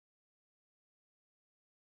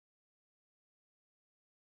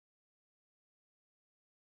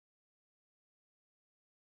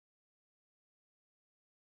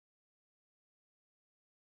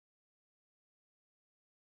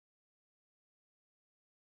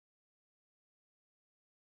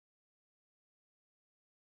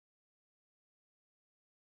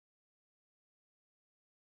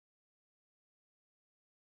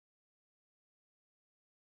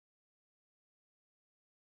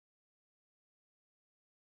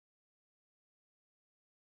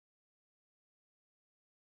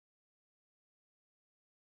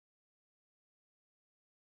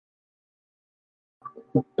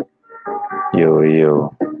Yo,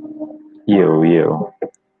 yo. Yo, yo.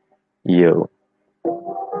 Yo.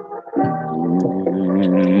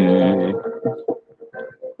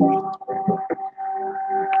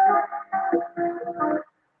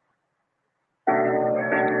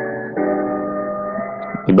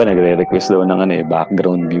 Iba nagre-request daw ng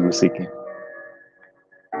background music.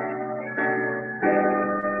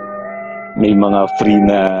 May mga free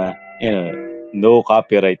na, no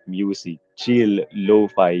copyright music, chill,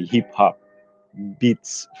 lo-fi, hip-hop,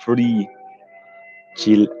 beats free,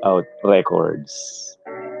 chill out records.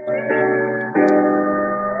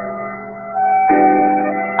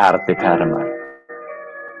 Arte Karma.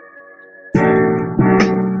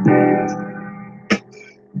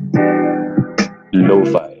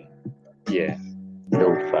 Lo-fi. Yeah.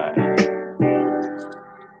 Lo-fi.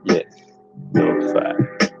 Yes. Lo-fi.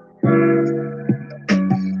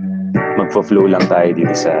 Magpo-flow lang tayo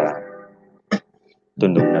dito sa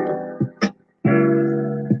tunog na to.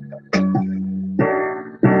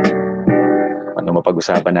 Ano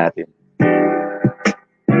mapag-usapan natin?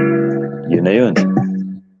 Yun na yun.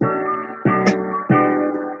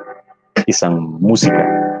 Isang musika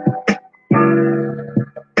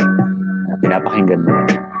na pinapakinggan mo.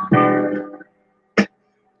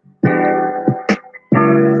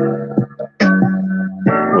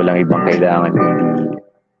 Walang ibang kailangan kundi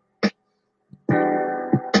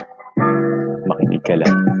makinig ka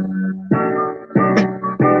lang.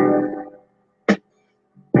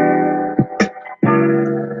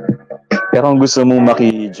 Pero kung gusto mong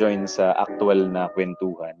maki-join sa actual na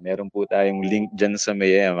kwentuhan, meron po tayong link dyan sa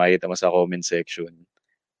makita mo sa comment section.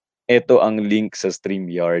 Ito ang link sa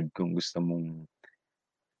StreamYard kung gusto mong...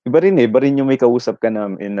 Iba rin yung may kausap ka na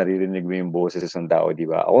naririnig mo yung boses ng tao, di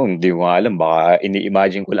ba? Ako, hindi mo alam, baka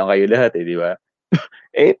ini-imagine ko lang kayo lahat, di ba?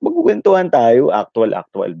 Magkukwentuhan tayo, actual,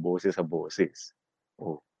 boses sa boses.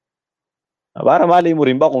 Oh. Para malay mo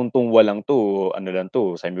rin ba kung tong walang to, ano lang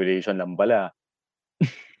to, simulation lang pala.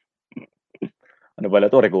 Ano pala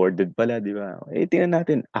to, recorded pala, di ba? Tingnan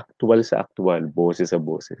natin, actual sa actual, boses sa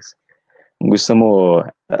boses. Kung gusto mo,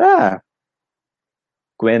 tara,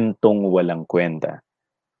 kwentong walang kwenta.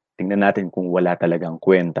 Tingnan natin kung wala talagang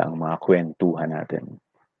kwenta ang mga kwentuhan natin.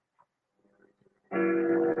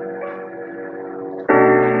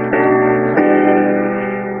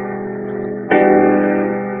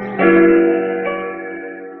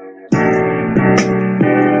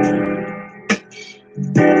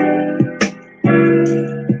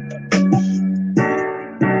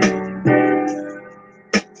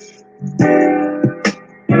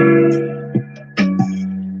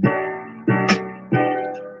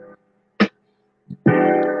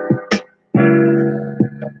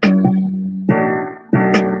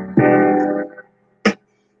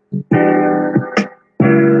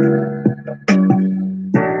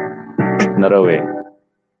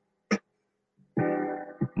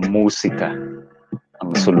 Musika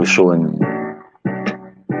ang solusyon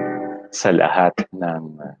sa lahat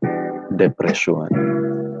ng depresyon.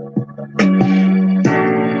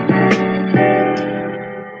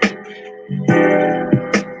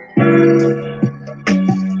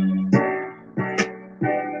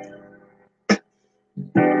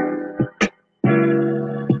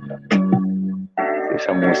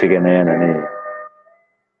 Sa musika na yan,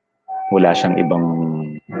 wala siyang ibang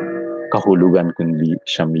kahulugan kundi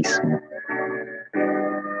siya mismo.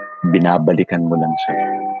 Binabalikan mo lang siya.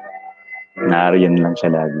 Nariyan lang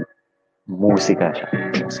siya lagi. Musika siya.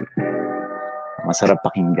 Musika. Masarap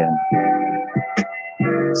pakinggan.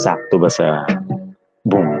 Sakto ba sa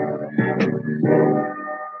boom?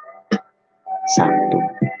 Sakto.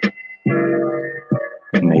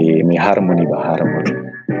 May harmony ba? Harmony.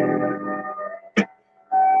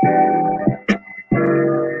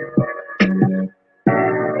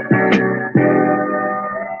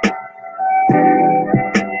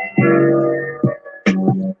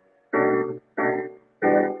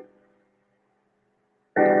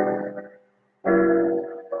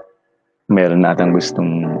 Meron natang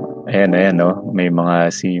gustong ayan no, may mga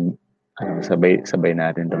sabay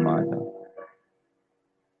natin itong mga to.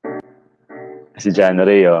 Si John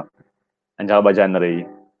Ray, andiyan ka ba, John Ray?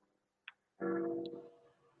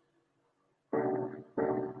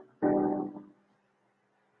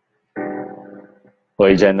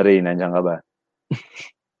 Hoy, John Ray, nandiyan ka ba?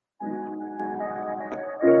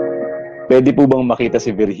 Pwede po bang makita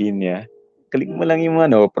si Virginia? Click mo lang yung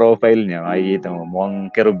profile niya, makikita mo, mukhang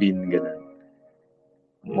kerubin, gano'n.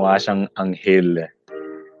 Mukha siyang anghel.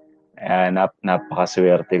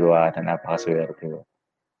 Napakaswerte ko napakaswerte ko.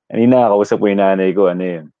 Kanina, kausap ko yung nanay ko,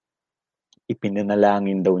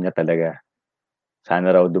 ipinanalangin daw niya talaga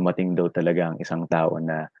Sana raw dumating daw talaga ang isang tao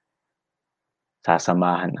na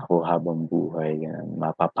sasamahan ako habang buhay. Ganun.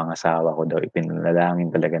 Mapapangasawa ko daw. Ipinalangin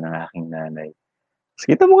talaga ng aking nanay.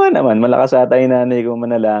 Kita mo nga naman, malakas ata yung nanay ko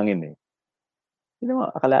manalangin eh. Kita mo,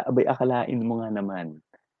 akalain mo nga naman,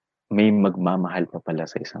 may magmamahal pa pala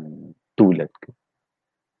sa isang tulad ko.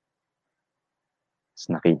 Tapos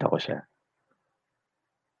nakita ko siya.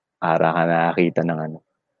 Para ka nakakita ng ano.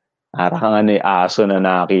 Para kang ano yung aso na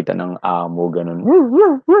nakakita ng amo, ganun.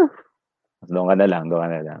 Doon ka na lang, doon ka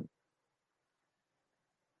na lang.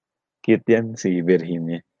 Cute yan, si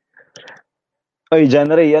Virginia. Oy,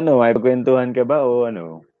 John Ray, ano, may pagkwentuhan ka ba o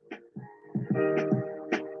ano?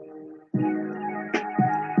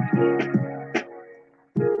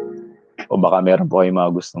 O baka meron po kayong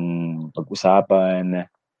mga gustong pag-usapan.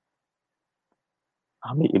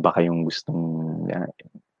 May iba kayong gustong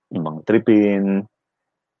ibang tripin,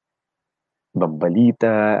 ibang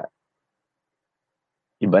balita,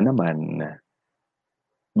 iba naman.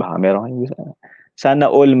 Baka meron kayong gusto.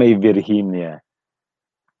 Sana all may Virginia.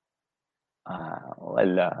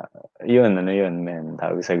 Wala. Yun, ano yun, men.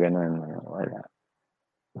 Tawag sa ganun. Wala.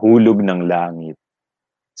 Hulog ng langit.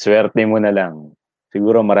 Swerte mo na lang.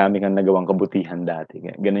 Siguro marami kang nagawang kabutihan dati.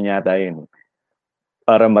 Ganun yata yun.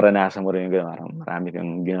 Para maranasan mo rin yung gano'n. Marami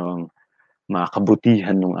kang ginawang mga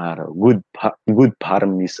kabutihan nung araw. Good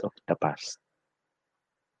karmis of the past.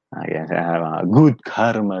 Ayan, mga good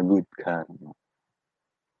karma, good karma.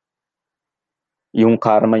 Yung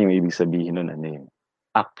karma, yung ibig sabihin nun, ano yun?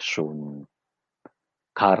 Action.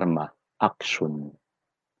 Karma, action.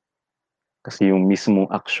 Kasi yung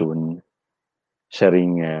mismong action, siya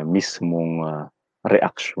ring mismong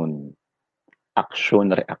reaction.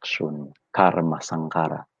 Action, reaction. Karma,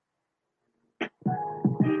 sangkara.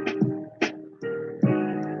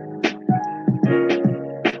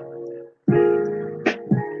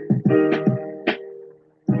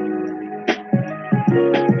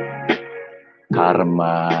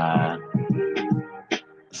 Karma,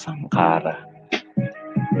 sangkara.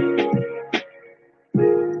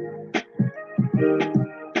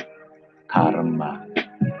 Karma,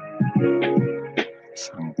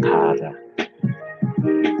 sangkara.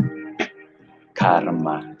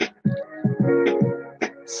 Karma,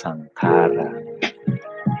 sangkara.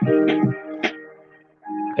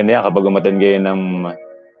 Kaya kapag umatan kayo ng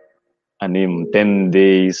 10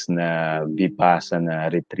 days na vipassana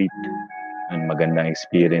retreat, ang magandang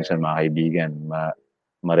experience ng mga kaibigan,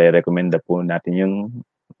 marerekomenda po natin yung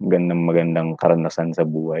magandang karanasan sa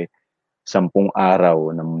buhay. 10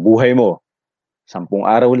 araw ng buhay mo. 10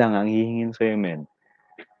 araw lang ang hihingin sa'yo, men.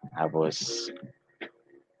 Tapos,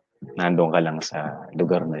 nandun ka lang sa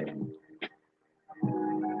lugar na yun.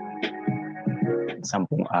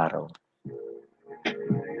 10 araw.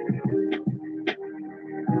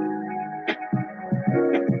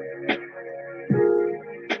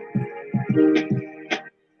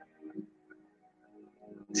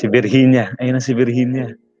 Si Virginia. Ayun na si Virginia.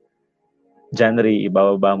 January,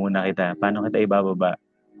 ibababa muna kita. Paano kita ibababa?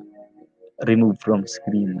 Remove from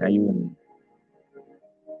screen. Ayun.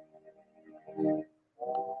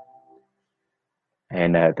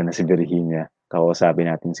 Ayan na, ito na si Virginia. Kausapin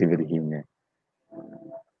natin si Virginia.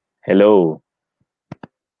 Hello.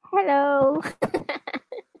 Hello.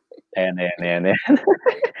 Ayan.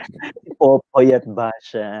 Popoy at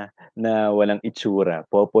Basha na walang itsura.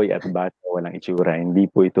 Popoy at Basha walang itsura. Hindi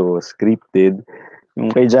po ito scripted.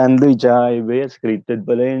 Yung kay Jandoy, tsaka iba yan, scripted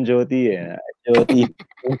pala yung Joti. Joti.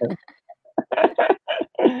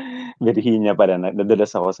 Virginia pala.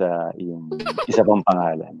 Nadalas ako sa yung isa pang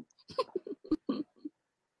pangalan.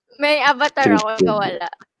 May avatar ako, ikaw wala.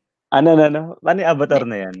 Ano? Paano yung avatar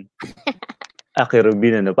na yan?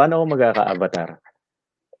 Kerubin, ano? Paano ako magkaka-avatar?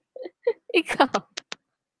 Ikaw.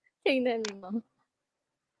 Tingnan mo.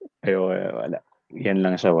 Ay, wala. Yan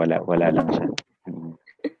lang siya, wala lang siya.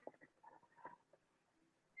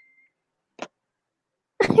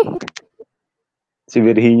 Si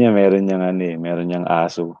Virginia, meron niyang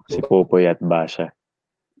aso, si Popoy at Basha.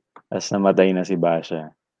 Tapos namatay na si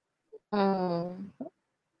Basha.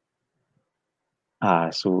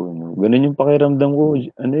 Aso, no? Ganun yung pakiramdam ko,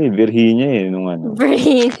 Virginia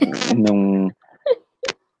nung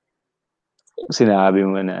sinabi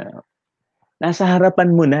mo na, nasa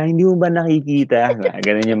harapan mo na, hindi mo ba nakikita?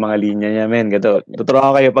 Ganun yung mga linya niya, men.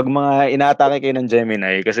 Tuturuan ko kayo pag mga inaatake kayo ng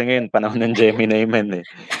Gemini, kasi ngayon, panahon ng Gemini, men.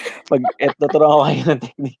 Pag tuturuan ko kayo ng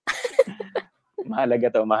technique.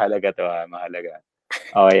 Mahalaga to.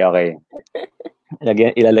 Okay.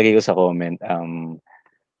 Ilalagay ko sa comment,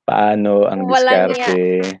 paano ang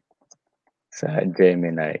diskarte sa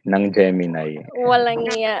Gemini, ng Gemini. Walang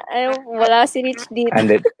iya. Wala si Rich dito.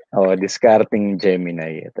 Discarding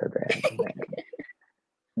Gemini. Ito.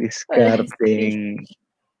 Discarding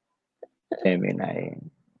Gemini.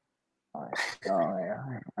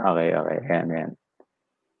 Okay. Yan.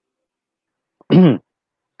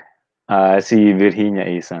 Si Virginia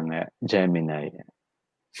isang Gemini.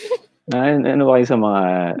 Ano ba kayo sa mga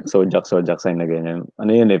zodiac sign na ganyan?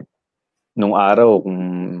 Ano yun nung araw, kung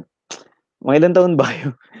mga ilang taon ba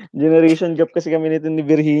yun? Generation gap kasi kami nito ni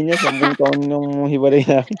Virginia, 10 taon nung hiwalay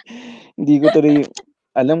namin. Hindi ko tuloy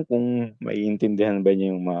alam kung maiintindihan ba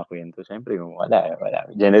niya yung mga kwento. Siyempre, wala.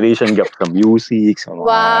 Generation gap sa music, sa mga...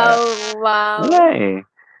 Wow. Wala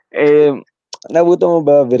nabuto mo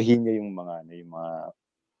ba, Virginia, yung mga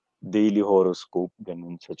daily horoscope,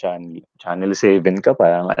 ganun sa Channel 7 ka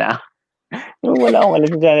pa, wala. Wala akong alam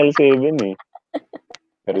sa Channel 7 eh.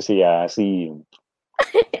 Pero si Yasi,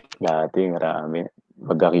 dati marami.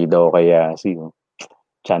 Magkakita ko kay Yasi,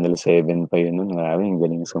 Channel 7 pa yun nun. Marami, ang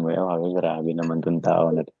galing sumayaw. Grabe naman tong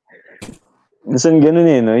tao na to. Minsan ganun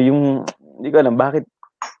no? Yung, hindi ko alam, bakit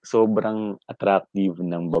sobrang attractive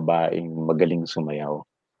ng babaeng magaling sumayaw?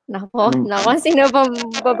 Nako, sino ba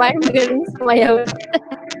babae magaling sumayaw?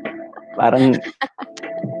 Parang,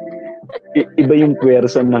 iba yung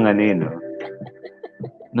person ng no?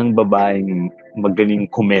 Ng babaeng magaling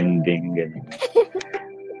kumending, ganun.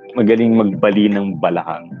 Magaling magbali ng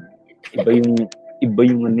balakang. Iba yung Iba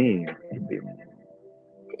yung ano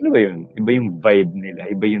ba yun? Iba yung vibe nila.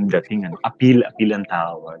 Iba yung dating. Appeal ang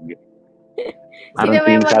tawag. Parang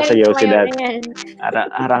tuwing sasayaw sila.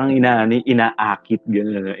 Parang inaakit.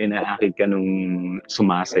 Gano'n. Inaakit ka nung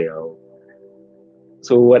sumasayaw.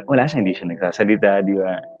 So, wala siya. Hindi siya nagsasalita. Di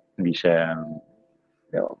ba? Hindi siya...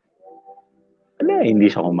 hindi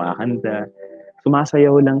siya kumakanta.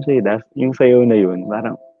 Sumasayaw lang siya. Yung sayaw na yun,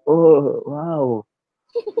 parang, wow.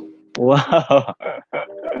 Wow.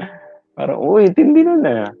 Parang, tindi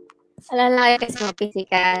na. Lalaki kasi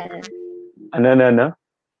maphysical. Ano?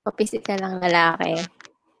 Maphysical lang lalaki.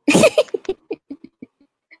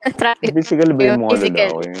 Attractive. Physical ba yung mga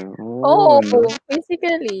lalaki? Oo,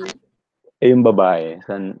 physically. Yung babae,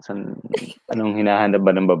 anong hinahanap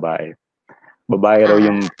ba ng babae? Babae raw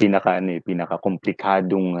yung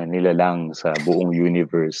pinaka-komplikadong nilalang sa buong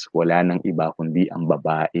universe. Wala nang iba kundi ang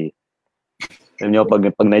babae. Alam niyo, pag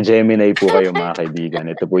na-Gemini po kayo, mga kaibigan,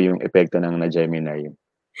 ito po yung epekto ng na-Gemini.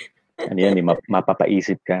 Ano yan,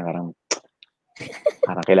 mapapaisip ka,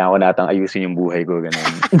 parang kailangan ko natang ayusin yung buhay ko,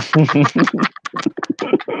 ganun.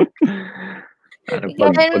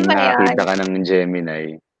 Pag nakakita ka ng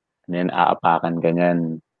Gemini, aapakan ka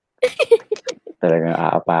niyan. Talagang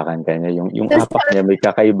aapakan ka niya. Yung apak niya, may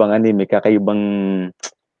kakaibang,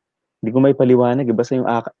 hindi ko may paliwanag. Basta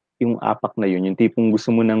yung apak na yun, yung tipong gusto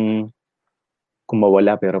mo nang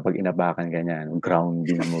kumawala, pero pag inabakan ka niya,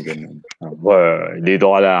 grounding mo, ganun.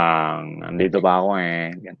 Dito ka lang. Nandito pa ako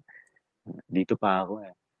Dito pa ako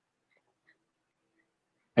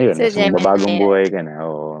Ayun, so, magbabagong buhay ka na.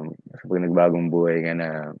 Pag nagbagong buhay ka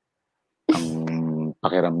na, ang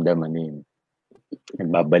pakiramdam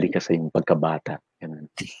nagbabalik ka sa yung pagkabata.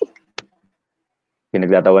 Ganun.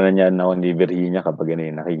 Pinagtatawanan niya ako ni Virginia kapag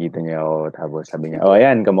nakikita niya ako. Tapos sabi niya,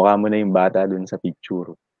 ayan, kamukha mo na yung bata dun sa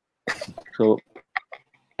picture. So,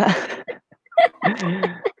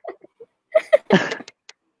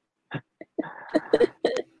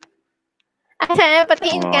 sana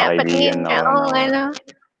patingin ka.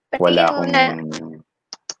 Wala akong...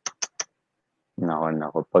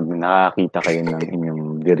 Nako. Pag nakakita kayo ng inyong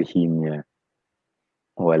Virginia,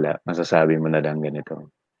 wala. Masasabi mo na lang ganito.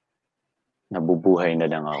 Nabubuhay na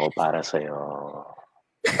lang ako para sa'yo.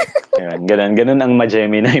 Ganun ang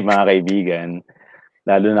ma-Gemini, mga kaibigan.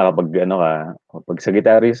 Lalo na kapag kapag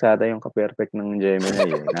Sagittarius ata yung ka-perfect ng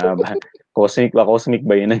Gemini. Cosmic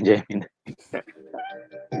ba yun ng Gemini?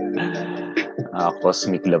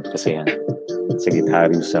 Cosmic love kasi yan.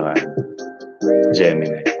 Sagittarius saka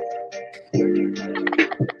Gemini.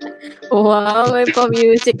 Wow, may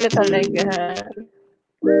pa-music na talaga.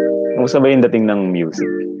 Kumusta ba yung dating ng music?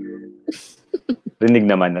 Rinig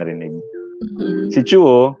naman. Si Chu,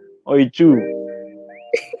 Oy Chu.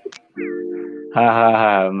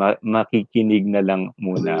 Makikinig na lang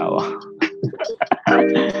muna ako.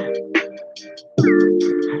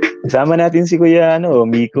 Kasama natin si Kuya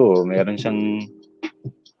Miko. Meron siyang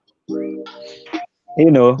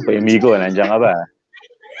Kuya Miko, nandiyan ka ba?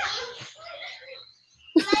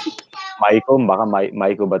 Maiko, baka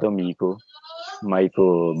Maiko ba to? Miko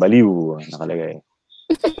Baliw nakalagay.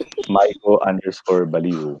 Maiko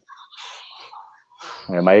 _Baliw.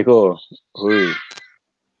 Maiko, huy.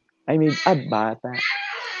 Ay, may bata.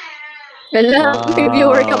 Wala, may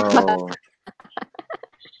viewer ka pa.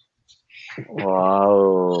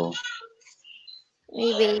 Wow.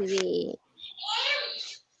 May baby.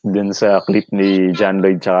 Dun sa clip ni John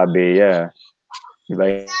Lloyd tsaka Bea, di ba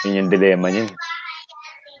yun yung dilemma niya?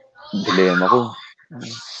 Dilemma ko.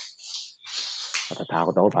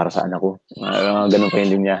 Natatakot ako para sa anak ko. Ganun pa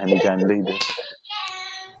yung linyahan ni John Lloyd.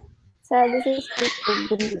 Sabi sa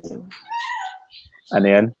scripted yun. Ano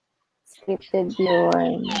yan? Scripted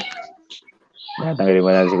yun. Tanggalin mo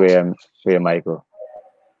na si Kuya Maiko.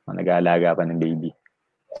 Nag-aalaga pa ng baby.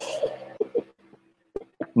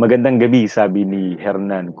 Magandang gabi, sabi ni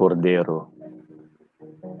Hernan Cordero.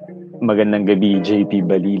 Magandang gabi, JP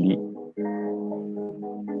Balili.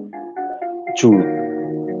 Chu.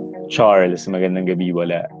 Charles, magandang gabi,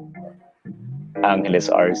 wala.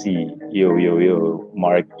 Angeles RC, yo, yo, yo.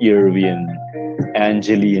 Mark Irwin,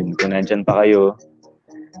 Angeline, kung nandyan pa kayo,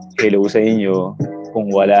 hello sa inyo.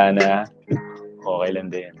 Kung wala na, okay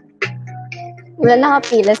lang din. Wala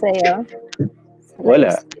nakapila sa'yo?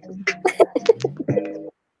 Wala.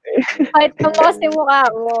 Pakita mo kasi mukha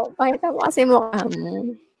mo. Pakita mo kasi mukha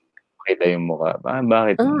mo. Pakita yung mukha.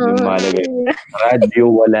 Bakit? Yung mahalaga. Radio,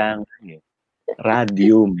 walang.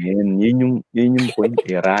 Radio, man. Yun yung point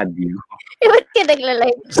eh. Radio. Ba't ka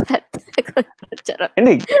nagla-live chat?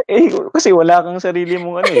 Hindi. Kasi wala kang sarili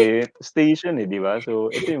mong station di ba? So,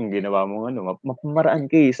 ito yung ginawa mong mapamaraan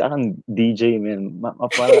kayo. Sa akin, DJ, man.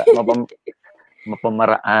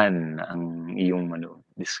 Mapamaraan ang iyong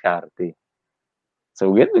diskarte. So,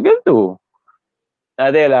 ganito.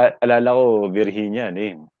 Dati, alala ko, Virginia,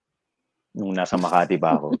 nung nasa Makati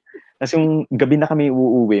pa ako. Tapos yung gabi na kami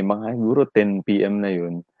uuwi, mga siguro 10 p.m. na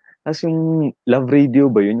yun. Tapos yung Love Radio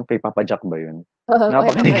ba yun? Yung kay Papa Jack ba yun?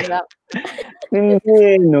 Napakadinig.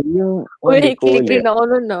 Hindi, no? Yung, uy, kilig rin ako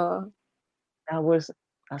nun, no? Tapos,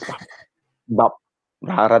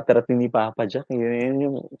 rarat-rating ni Papa Jack. Yun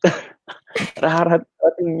yung,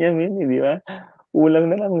 rarat-rating niya, di ba? Kulang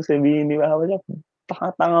na lang sabihin ni Papa Jack,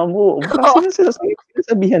 tanga mo.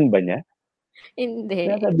 Sinasabihan ba niya? Hindi.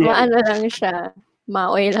 Maano lang siya.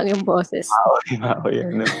 Maoy lang yung boses. Maoy.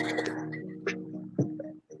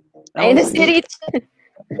 Ayun na si Rich.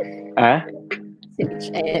 Si Rich,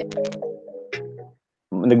 ayun.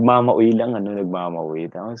 Nagmamaoy lang, nagmamaoy.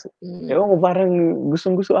 Tapos, ewan ko, parang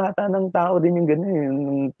gustong-gusto ata ng tao din yung gano'n,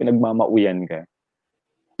 yung pinagmamauyan ka.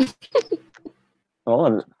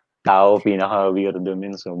 Oo, tao pinaka-weirdo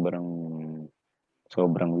min, sobrang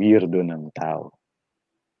weirdo ng tao.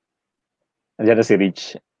 Andiyan na si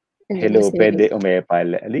Rich. Hello, pwede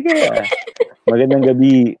umepal. Halika. Magandang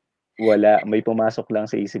gabi. Wala. May pumasok lang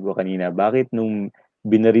sa isip ko kanina. Bakit nung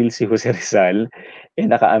binaril si Jose Rizal,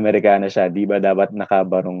 naka-Amerikana siya. Di ba dapat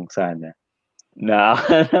nakabarong sana? Yun.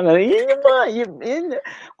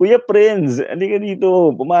 Kuya Prince, halika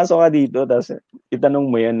dito. Pumasok ka dito. Tapos itanong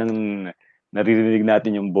mo yan nang naririnig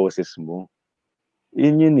natin yung boses mo.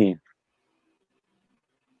 Yun eh.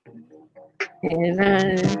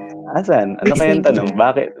 Asan? Ano kaya yung tanong?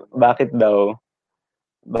 Bakit daw?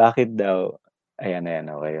 Ayan,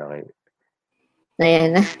 okay.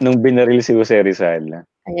 Ayan na. Nung binaril si Jose Rizal.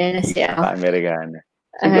 Ayan na siya. Naka-Amerikana.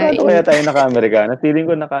 Sigurado kaya tayo naka-Amerikana? Feeling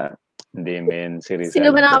ko hindi, men. Si Rizal.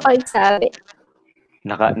 Sino ba nakapagsabi?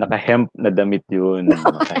 Naka-hemp na damit yun.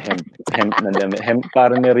 Hemp na damit. Hemp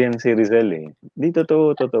farmer yan si Rizal eh. Di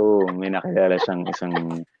totoo. May nakilala siyang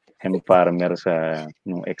isang hemp farmer sa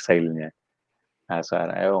nung exile niya.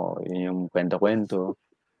 Yun yung kwento-kwento.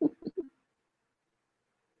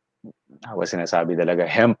 Sinasabi talaga,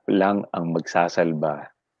 hemp lang ang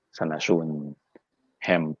magsasalba sa nasyon.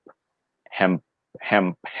 Hemp,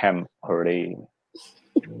 hooray.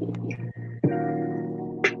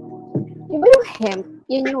 Diba yung hemp?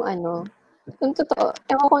 Yun yung kung totoo,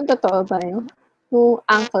 ewan kung totoo ba yun? Yung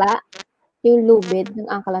angkla, yung lubid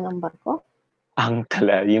ng angkla ng barko?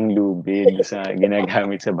 Angkla, yung lubid sa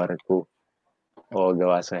ginagamit sa barko. O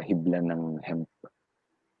gawa sa hibla ng hemp.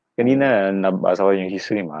 Kanina, nabasa ko yung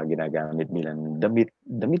history, mga ginagamit nilang damit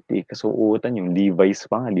eh. Kasuotan yung Levi's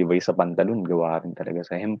pa nga, Levi's sa pantalon, gawa rin talaga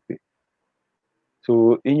sa hemp eh.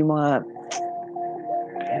 So, yun yung mga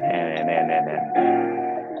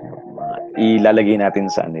ilalagay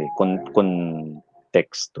natin sa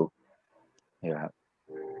konteksto. Yeah.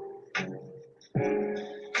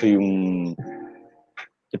 So,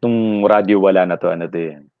 itong radio wala na to,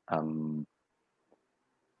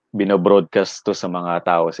 binobroadcast to sa mga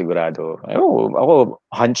tao sigurado. Ako,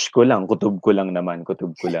 hunch ko lang, kutob ko lang. Na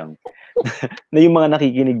yung mga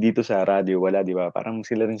nakikinig dito sa radio, wala, di ba? Parang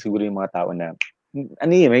sila rin siguro yung mga tao na,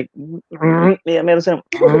 meron silang,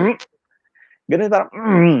 ganun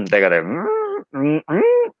parang, teka,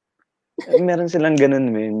 meron silang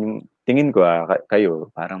ganun, tingin ko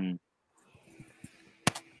kayo, parang,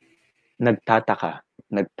 nagtataka,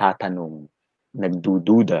 nagtatanong,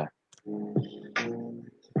 nagdududa,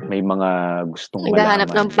 may mga gustong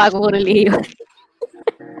Naghahanap malaman. ng bagong relihiyon.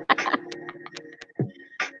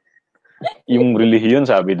 Yung relihiyon,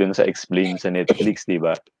 sabi dun sa explain sa Netflix, di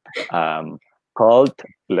ba? Cult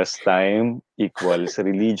plus time equals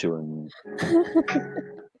religion.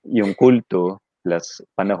 Yung kulto plus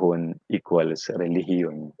panahon equals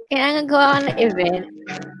relihiyon. Kaya nga gawa ka ng event.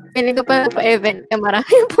 Piling ko pa event ka,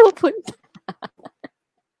 maraming pupunta.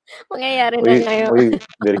 Mangyayari na ngayon. Uy,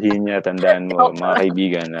 Virginia, tandaan mo, mga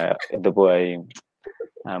kaibigan, ito po ay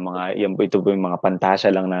ito po yung mga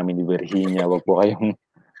pantasya lang namin ni Virginia. Wag po kayong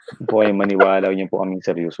maniwala, huwag niyo po kaming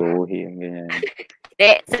seryosohin, ganyan.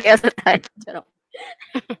 Seryoso tayo. Charot.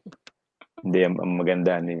 Hindi, ang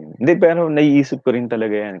maganda Hindi, pero naiisip ko rin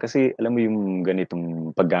talaga yan. Kasi alam mo yung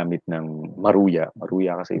ganitong paggamit ng maruya.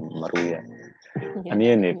 Maruya kasi, maruya. Ano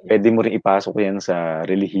yan pwede mo rin ipasok yan sa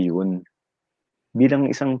relihiyon. Bilang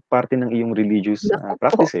isang parte ng iyong religious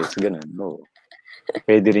practices, ganun. No.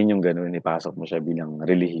 Pwede rin yung ganun, ipasok mo siya bilang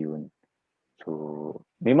relihiyon. So,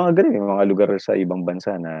 may mga ganun, may mga lugar sa ibang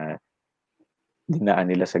bansa na dinaan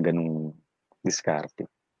nila sa ganung diskarte.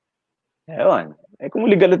 Ewan. Kung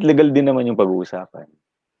legal at legal din naman yung pag-uusapan.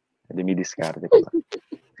 Hindi may diskarte pa.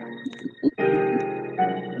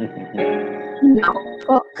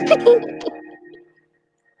 Ako.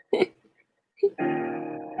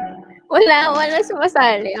 Wala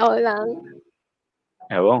sumasali. Ako lang.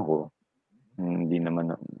 Ewan ko. Hindi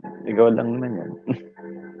naman. Ikaw lang naman yan.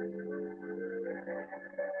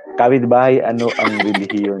 Kapitbahay, ano ang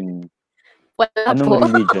relihiyon? Wala Anong po.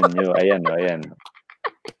 religion nyo? Ayan.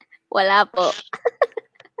 Wala po.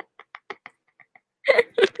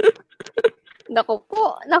 Naku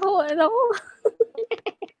po. Naku.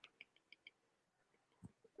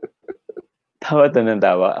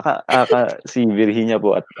 Tawa. Si Virginia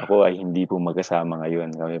po at ako ay hindi po magkasama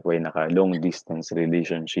ngayon. Kami po ay naka-long distance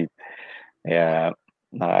relationship. Kaya,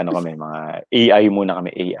 kami, mga AI muna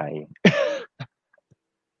kami, AI.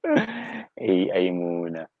 AI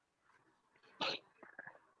muna.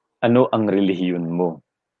 Ano ang relihiyon mo?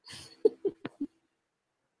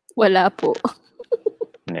 Wala po.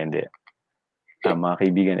 Hindi. Mga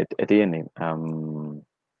kaibigan, ito yan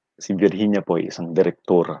si Virginia po ay isang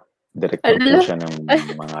direktor. Director po siya ng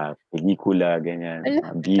mga pelikula, ganyan,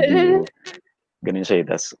 mga video. Ganun siya.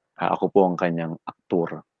 Tas ako po ang kanyang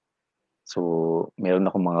aktor. So, meron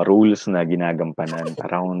akong mga roles na ginagampanan.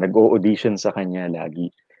 Parang nag-o-audition sa kanya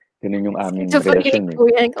lagi. Ganun yung aming relasyon. Po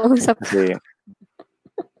yan, kausap. Kasi,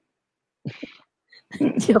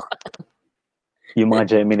 Joke. yung mga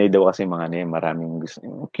Gemini daw kasi maraming gusto.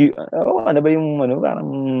 Ano ba yung parang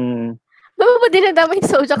Ano ba dinadama yung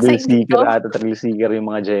Sojak sa dito? thrill seeker yung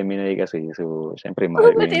mga Gemini kasi. So, syempre, Ano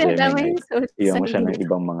mahal ko ba yung dinadama Gemini. yung Sojak Iwan sa mo siya ng dito?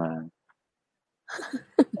 ibang mga...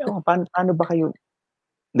 paano ba kayo?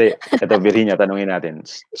 Hindi, ito, Virginia, tanungin natin.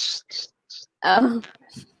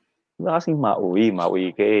 Diba kasi Maui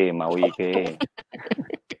ka eh.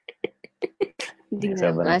 Hindi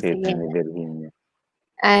Sobrang naman. cute Sige. ni Virginia.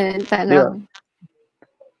 Tanong. Diba?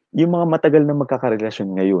 Yung mga matagal na magkakarelasyon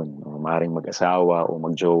ngayon, maaaring mag-asawa o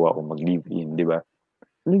mag-jowa o mag-live-in, di ba?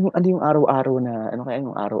 Ano yung araw-araw na, kaya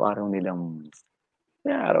yung araw-araw nilang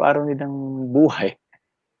buhay?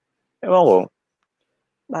 Ewan ko,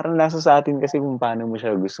 parang nasa sa atin kasi kung paano mo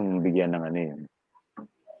siya gustong bigyan ng yun.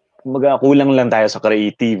 Kumbaga, kulang lang tayo sa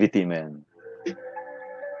creativity, man.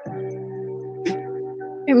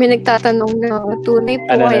 May nagtatanong na, tunay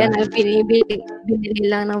po kaya na binili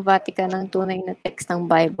lang ng Vatican ng tunay na text ng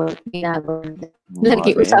Bible.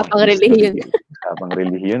 Lagi usapang relihiyon. Usapang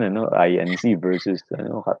relihiyon, INC versus,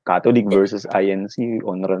 Catholic versus INC,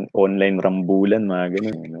 online rambulan, mga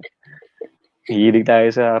ganun. Hihilig tayo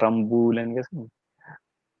sa rambulan kasi.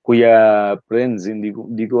 Kuya, friends, hindi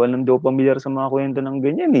ko alam daw pamilyar sa mga kwento ng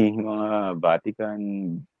ganyan eh. Mga Vatican,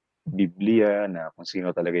 Biblia, na kung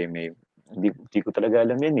sino talaga yung may... Hindi ko talaga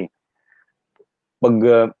alam yan eh. Pag,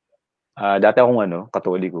 dati akong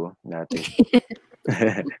Katoliko, dati.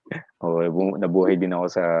 Nabuhay din ako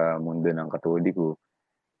sa mundo ng Katoliko.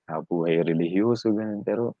 Buhay relihiyoso, ganun.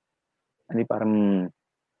 Pero, parang,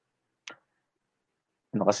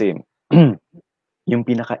 kasi, yung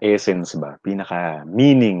pinaka-essence ba,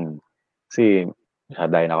 pinaka-meaning, kasi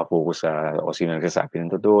dahil nakapokus sa o sino nagsasabi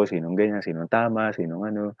ng totoo, sinong ganyan, sinong tama,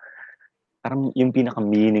 sinong parang yung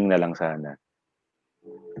pinaka-meaning na lang sana.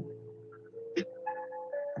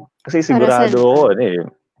 Kasi sigurado ako,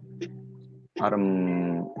 parang,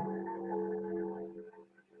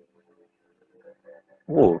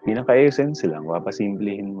 pinaka-essence lang,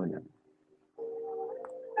 papasimplihin mo lang.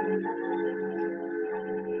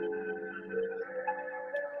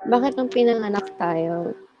 Bakit nung pinanganak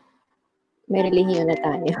tayo, may relihiyon na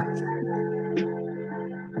tayo?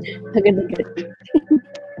 Agad-agad.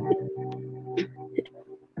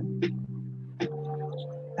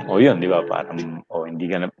 Yun, di ba? Parang,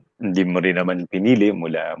 hindi mo rin naman pinili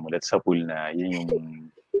mula sa pool na yun yung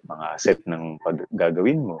mga set ng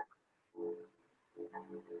gagawin mo.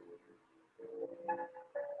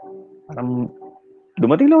 Parang,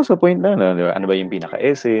 dumating lang sa point na, di ba? Ano ba yung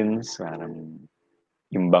pinaka-essence? Parang,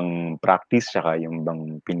 yung bang practice, saka yung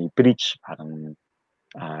bang pinipreach, parang,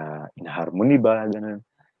 in-harmony ba? Ganun.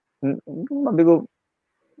 Sabi ko,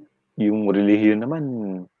 yung relihiyon naman,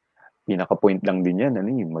 pinaka-point lang din yan,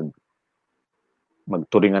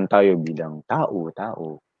 magturingan tayo bilang tao.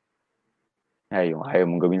 Yung ayaw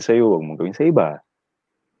mong gawin sa'yo, huwag mong gawin sa iba.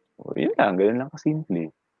 Yun lang, ganun lang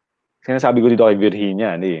kasimple. Sinasabi ko dito kay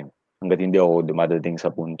Virginia, hanggat hindi ako dumadating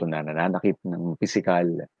sa punto na nananakit ng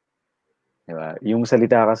physical. Diba? Yung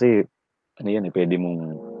salita kasi, pwede mong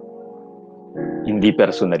hindi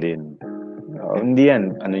personalin. Hindi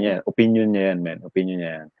yan, opinion niya yan, man. Opinion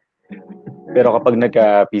niya yan. Pero kapag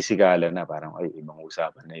nagka-physicala na, parang, ibang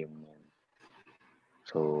usapan na yung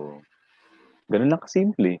so, ganun lang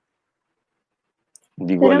kasimple.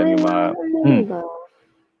 Hindi ko alam yung mga...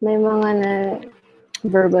 May mga na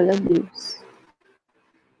verbal abuse.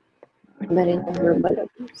 Iba rin yung verbal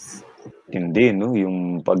abuse. Hindi, no?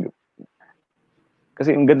 Yung pag...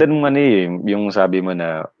 Kasi ang ganda nung yung sabi mo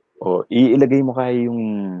na, iilagay mo kaya yung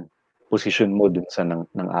posisyon mo dun sa nang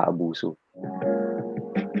aabuso.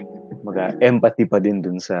 Empathy pa din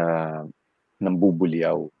dun sa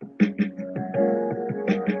nambubulyaw.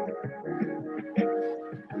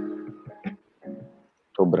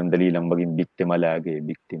 Sobrang dali lang maging biktima lagi,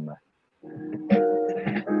 biktima.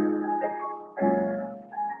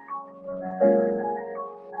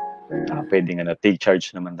 Pwede nga na, take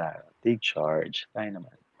charge naman tayo. Take charge. Tayo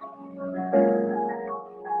naman.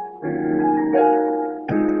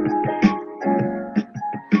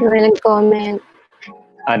 May nag-comment.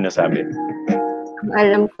 Ano sabi?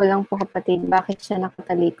 Alam ko lang po kapatid, bakit siya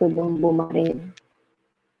nakatalikod nung bumaril?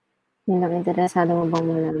 May interesado mo bang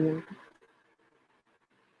malaman?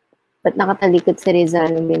 Ba't nakatalikod si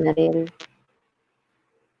Rizal nung binaril?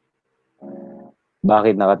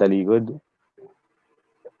 Bakit nakatalikod?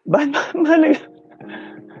 Mahalaga?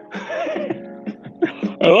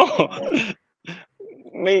 Oo.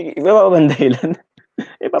 May iba pa bang dahilan?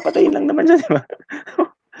 Papatayin lang naman siya, di ba?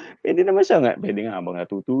 Pwede naman siya nga. Pwede nga habang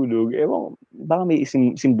natutulog. Baka may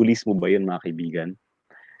simbolismo ba yun, mga kaibigan?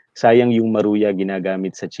 Sayang yung maruya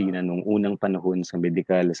ginagamit sa China nung unang panahon sa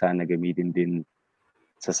medikal. Sana gamitin din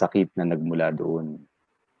sa sakit na nagmula doon.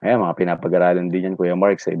 Mga pinapag-aralan din yan, Kuya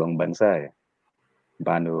Mark, sa ibang bansa.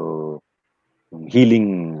 Paano yung healing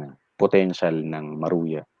potential ng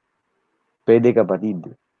maruya. Pwede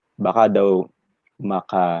kapatid. Baka daw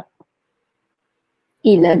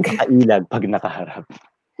ilag pag nakaharap.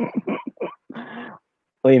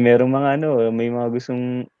 Merong mga may mga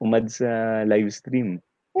gustong umad sa live stream.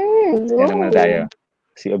 Kaya naman tayo.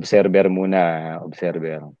 Si Observer muna,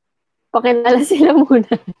 Observer. Pakilala sila muna.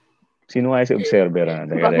 Sino nga si Observer?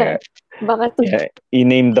 Baka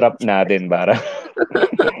i-name drop natin para.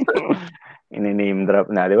 I-name drop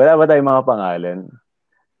natin. Wala ba tayong mga pangalan?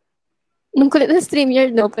 Nung kulit na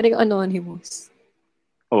StreamYard, parang anonymous.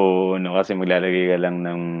 Oo, kasi maglalagay ka lang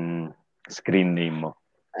ng screen name mo.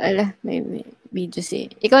 May video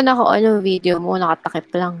Ikaw naka-on yung video mo,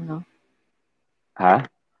 nakatakip lang, no? Ha?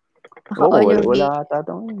 Naka-on yung wala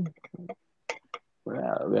tatong.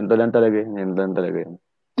 Wala, ganito lang talaga yun.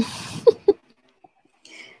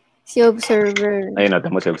 Si Observer. Ayun,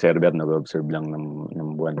 natin mo si Observer, nag-observe lang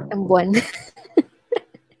ng buwan. Ng buwan.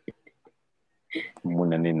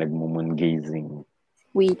 Muna nagmo-moon gazing.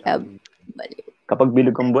 We have. Kapag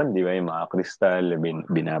bilog ang buwan, di ba, yung mga kristal,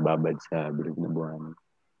 binababad sa bilog na buwan.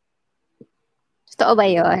 Totoo ba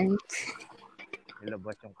yun?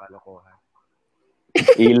 Ilabas yung kalokohan.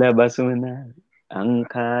 Ilabas mo na ang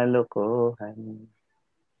kalokohan.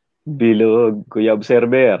 Bilog. Kuya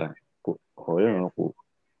Observer.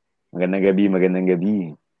 Magandang gabi. Magandang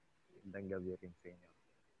gabi rin sa inyo.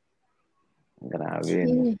 Grabe.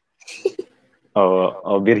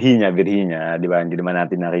 Virginia, di ba? Hindi naman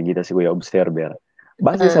natin nakikita si Kuya Observer.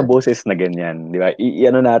 Base sa boses na ganyan, di ba?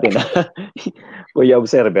 Ano natin, Kuya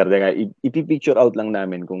Observer, ipipicture out lang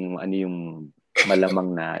namin kung ano yung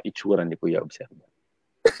malamang na itsura ni Kuya Observer.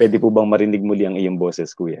 Pwede po bang marinig muli ang iyong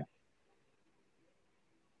boses, Kuya?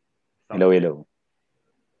 Hello.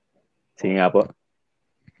 Sige nga po.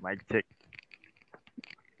 Mic check.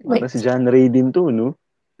 Para si John Ray din to, no?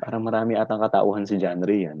 Parang marami atang katauhan si John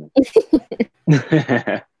Ray, ano?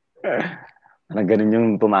 Parang ganun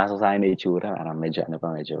yung pumasok sa akin na itsura. Parang medyo,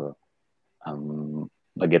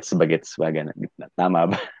 bagets-bagets ba, ganun. Tama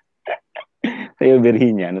ba? Sa'yo,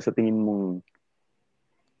 Virginia, ano sa tingin mong...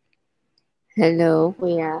 Hello,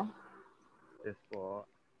 kuya. Yes po.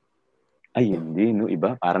 Ay, hindi, no?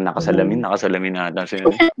 Iba. Parang nakasalamin ata sa'yo.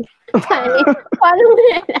 Paano mo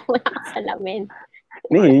na alam mo nakasalamin?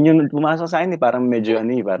 Yun yung pumasok sa akin, parang medyo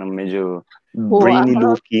brainy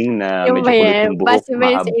looking na Yung medyo ba kulot yan? yung buhok. Base ba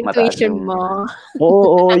yan sa Mataas intuition yung... mo?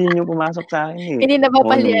 Oo, yun yung pumasok sa akin eh. Hindi na ba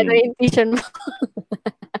palyado yung intuition mo?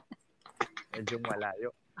 Medyo malayo.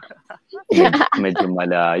 Medyo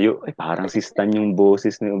malayo. Ay, parang si Stan yung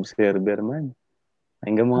boses ni Observer, man.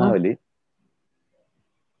 Pakinggan mo nga ulit.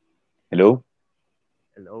 Hello?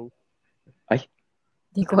 Hello? Ay.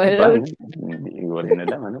 Hindi ko alam. Hindi ko rin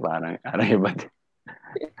alam. Parang iba.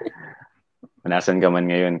 Nasaan ka man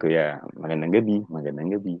ngayon, kuya? Magandang gabi.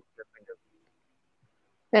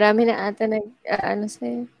 Marami na ata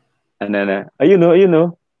sa'yo. Ano na? Ayun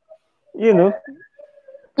o.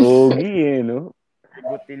 Pogi eh, no?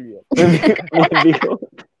 Butilyo. Maybe ko.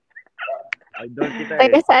 Idol kita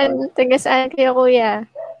Taga saan kayo, kuya?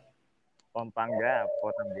 Pampanga,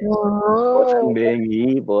 Potang Wow.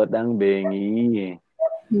 Potang bengi.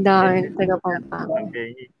 Dahil taga Pampanga.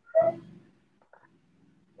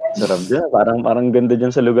 Sarap dyan. Parang ganda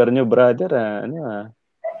dyan sa lugar nyo, brother.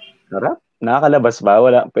 Sarap. Nakakalabas ba?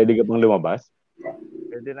 Pwede ka pang lumabas?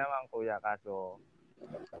 Pwede naman, kuya, kaso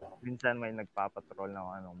minsan may nagpapatrol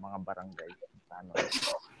ng mga barangay.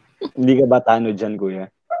 Hindi ka ba tano dyan, kuya?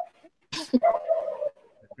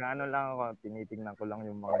 Lang ako, tinitingnan ko lang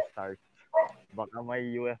yung mga stars. Baka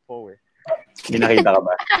may UFO eh. Hindi nakita ka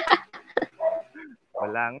ba?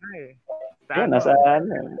 Wala nga eh. Nasaan?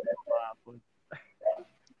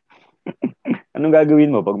 Anong gagawin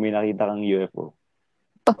mo pag may nakita kang UFO?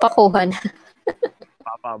 Papakuhan.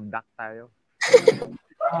 Papa-abduct tayo.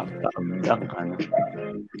 Papa-abduct,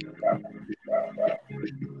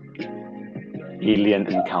 Alien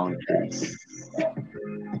encounters.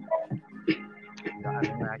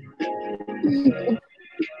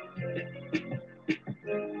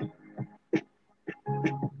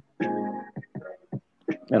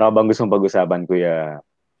 Meron ka bang gustong pag-usapan, kuya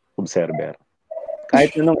Observer?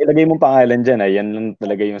 Kahit anong ilagay mong pangalan dyan, yan lang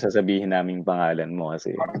talaga yung sasabihin naming pangalan mo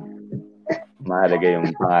kasi mahalaga yung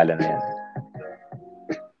pangalan na yan.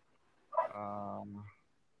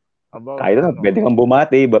 Kahit pwede kang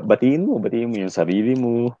bumati, batiin mo yung sarili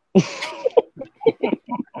mo.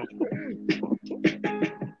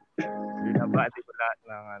 Binabati ko lahat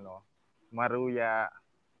ng Maruya.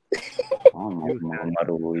 Mga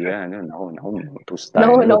Maruya. Naku, tusta.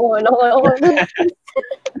 Naku.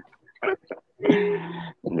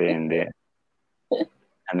 Hindi.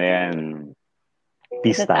 Ano yan?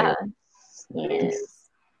 Peace tayo. Yes.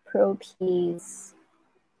 Pro peace.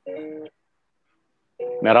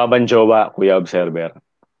 Meron ka bang jowa, kuya Observer?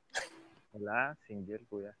 Wala, single,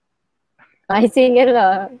 kuya. Ay, single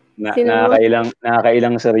ah.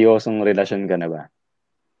 Nakakailang seryosong relasyon ka na ba?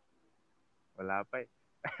 Wala pa eh.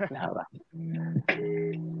 Wala ba?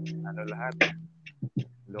 Lahat?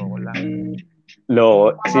 Loko lang.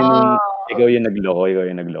 Loko? Ikaw yung nagloko?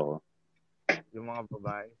 Yung mga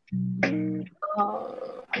babae.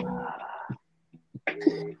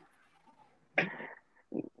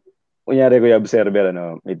 Kunyari, kuya Observer,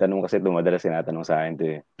 may tanong kasi madalas tinatanong sa akin to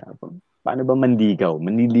eh. Paano ba manligaw?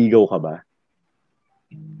 Manliligaw ka ba?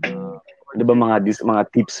 Ano ba mga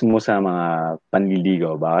tips mo sa mga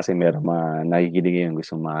panliligaw? Baka kasi meron mga nakikinig ngayon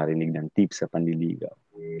gusto makarinig ng tips sa panliligaw.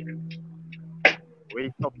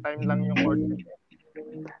 Waste of time lang yung courtship.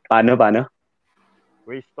 Paano?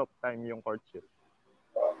 Waste of time yung courtship.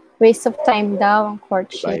 Waste of time daw ang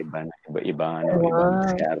courtship. Iba.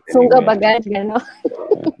 Sungga bagad, gano'n.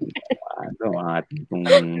 Mga tipong...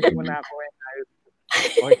 Hindi mo na ako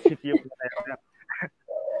courtship yung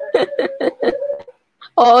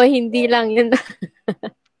Oo, hindi lang yun.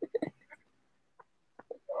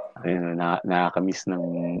 Ayun, nakakamiss ng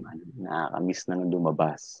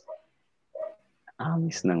lumabas.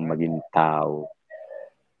 Nakakamiss ng maging tao.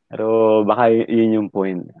 Pero baka yun yung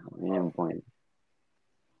point.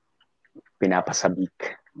 Pinapasabik.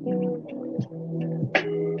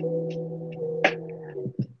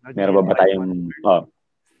 Meron ba tayong...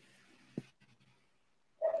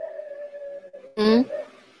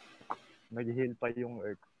 Nag-heal pa yung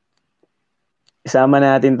earth. Isama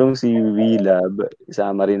natin tong si V-Lab.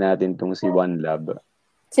 Isama rin natin tong si One Lab.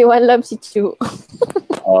 Si One Lab, si Chu.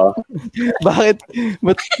 Bakit?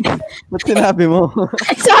 Ba't sinabi mo?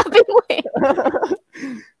 Sabi mo eh.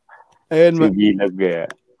 Ayun, si V-Lab kaya.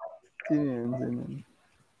 Sino yan?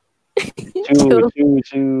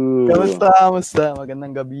 Chu. Kamusta?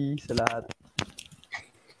 Magandang gabi sa lahat.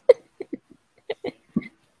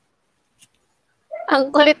 Ang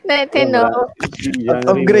kulit natin, no?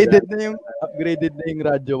 Upgraded na yung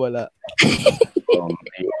radyo wala.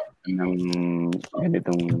 Ng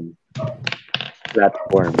ganitong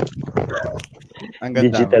platform. Ang ganda.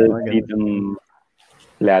 Digital freedom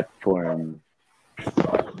platform.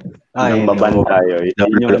 Nang baban tayo.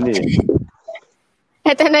 Yun yung ano eh.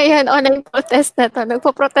 Ito na yun, online protest na to.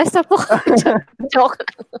 Nagpo-protest po. Joke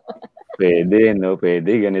lang. Pwede, no?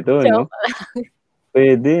 Pwede. Ganito, no?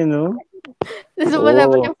 Pwede, no? Gusto mo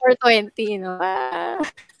naman yung 420, no?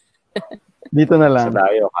 Dito na lang. Sa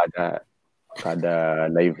tayo, kada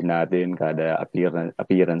live natin, kada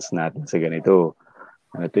appearance natin sa ganito.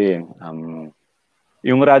 Ano ito eh,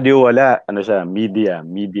 yung radio wala, ano siya,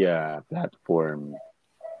 media platform.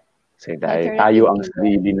 Kasi tayo ang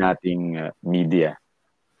sarili nating media.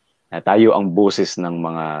 Tayo ang boses ng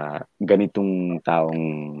mga ganitong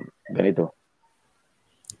taong ganito.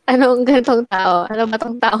 Anong ganitong tao? Ano ba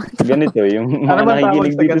tong tao? Ganito, yung mga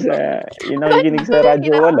nakikinig dito yung nakikinig sa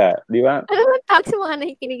radyo wala, di ba? Ano ba tawag sa mga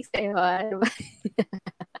nakikinig sa'yo? Ano ba?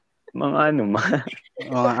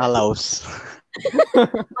 Mga alaws.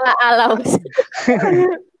 Mga alaws.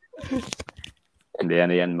 Hindi,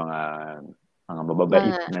 ano yan, mga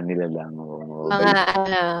mababait na nila lang.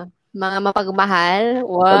 Mga mapagmahal.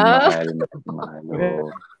 Wow. Mapagmahal.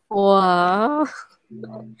 Wow.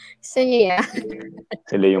 Gusto niya.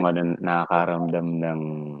 Sila yung nakakaramdam ng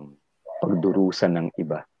pagdurusan ng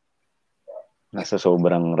iba. Nasa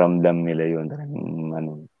sobrang ramdam nila yun.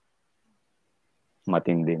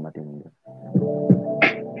 Matindi.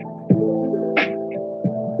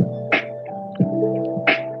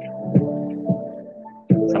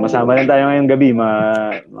 Sama-sama lang tayo ngayong gabi, mga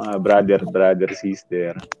brother,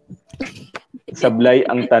 sister. Sablay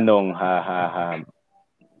ang tanong, ha,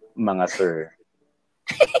 mga sir.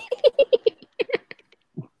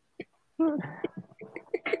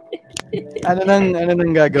 Ano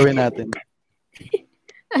nang gagawin natin?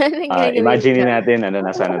 Imagine natin,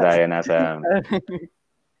 nasa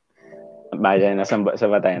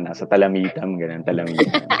Talamitam, ganun,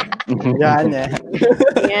 Talamitam. Yan.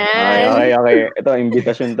 Okay. Ito,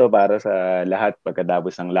 invitation to para sa lahat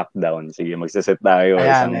pagkatapos ng lockdown. Sige, magsaset tayo.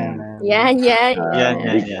 Yan.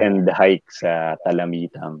 Weekend hike sa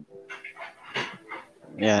Talamitam.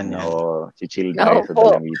 Yan. Chill tayo sa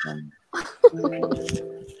Talamitam.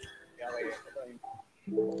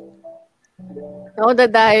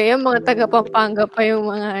 Dadayo yung mga taga Pampanga pa yung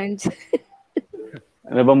mga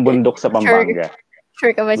ano bang bundok sa Pampanga?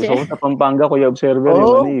 Sure ka ba siya? Gusto ko sa Pampanga, Kuya Observer.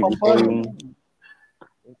 Pampanga.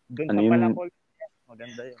 Doon sa Palakol.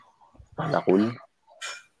 Maganda yun. Palakol?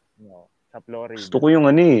 Sa Florida. Gusto ko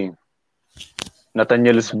yung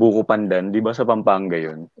Nathaniel's Buko Pandan. Di ba sa Pampanga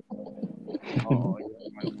yun? Oo.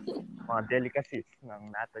 Mga delicacies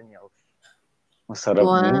ng Nathaniel's. Masarap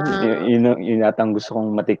yun. Yun yatang gusto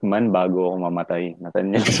kong matikman bago ako mamatay.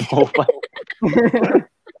 Nathaniel's Buko Pandan.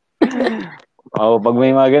 Pag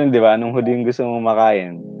may mga ganun, di ba? Anong huling gusto mong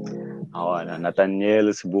makain?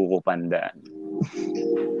 Nathaniel's Buko Pandan.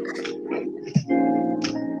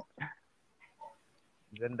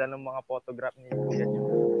 Ganda ng mga photograph ni Kuya Chu.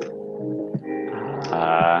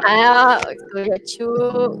 Kuya Chu.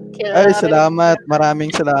 Ay, salamat.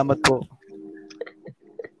 Maraming salamat po.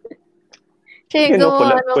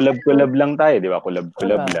 Collab lang tayo, di ba? Collab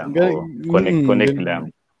lang. Connect lang.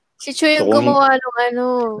 Si Chu yung gumawa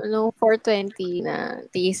nung 420 na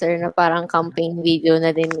teaser na parang campaign video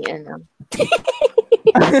na din ni Ano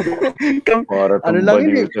lang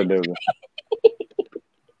yun eh.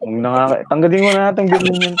 Tanggalin mo na natin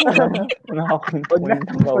ganyan.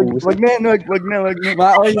 Wag na.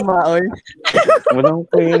 Maoy. Walang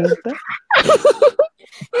kwenta.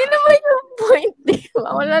 Yun naman yung point, di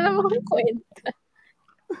ba? Wala namang kwenta.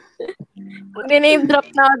 Mag-name drop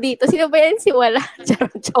na ako dito. Sino ba yan? Si Wala.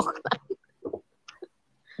 Joke lang.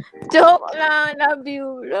 Joke lang. Love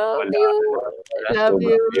you.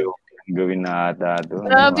 Gawin na ata doon.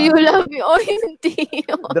 Love you. Oh, hindi.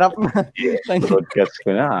 Drop na. Broadcast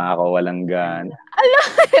ko na. Ako walang gan.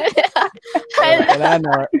 Wala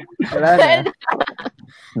na.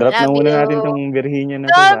 Drop na muna natin tong Virginia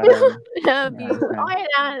na. Love you. Okay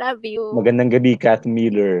lang. Love you. Magandang gabi, Kat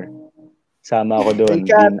Miller. Sama ako doon.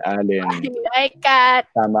 Dean Allen. Hi, Kat.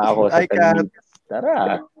 Sama ako sa Talamitam.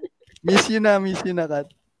 Tara. Miss you na, Kat.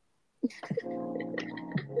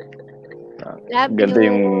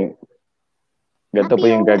 Ganito po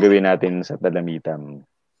yung gagawin natin sa Talamitam.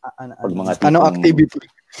 Pag mga ano activity?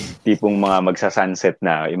 Tipong mga magsa-sunset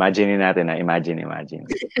na. Imagine natin na. Imagine.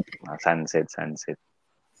 Mga sunset.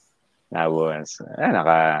 Tapos,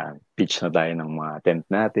 naka-pitch na tayo ng mga tent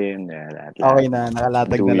natin. Lahat. Okay na,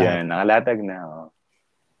 nakalatag na lahat. Nakalatag na, oh.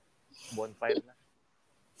 Bonfire na.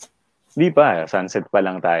 Di pa, sunset pa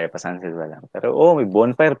lang tayo, pa-sunset pa lang. Pero may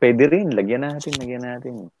bonfire, pwede rin. Lagyan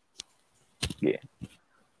natin. Yeah.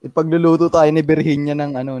 Ipagluluto tayo ni Virginia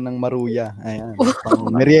ng maruya. Ayan.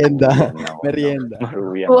 Merienda. Merienda.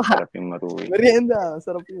 Maruya. Wow. Masarap yung maruya. Merienda.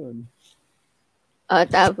 Sarap yun.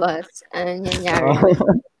 Tapos, ano nangyari?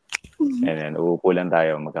 Ayan, uupo lang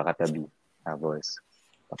tayo, magkakatabi. Tapos,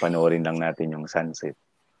 papanoorin lang natin yung sunset.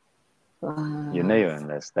 Wow. Yun na yun.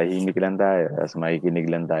 Tapos tahimik lang tayo. Tapos makikinig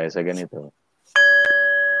lang tayo sa ganito.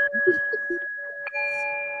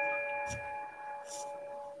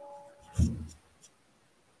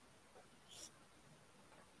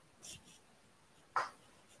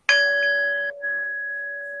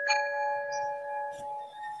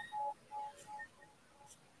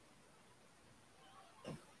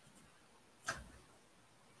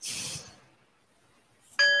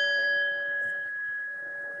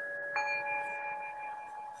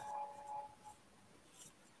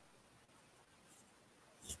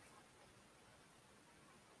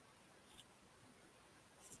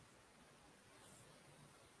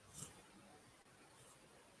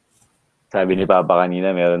 Sabi ni Papa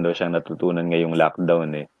kanina, meron daw siyang natutunan ngayong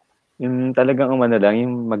lockdown eh. Yung talagang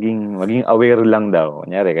yung maging aware lang daw.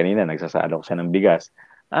 Kunyari, kanina nagsasalok siya ng bigas.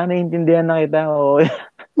 Naiintindihan na kita.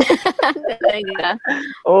 Talaga?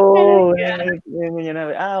 Yan na.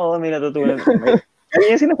 May natutunan. Yan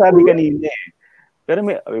yung sinasabi kanina eh. Pero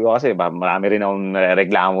kasi marami rin akong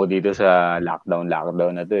reklamo dito sa lockdown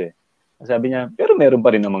na to eh. Sabi niya, pero meron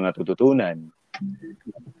pa rin ng mga tututunan.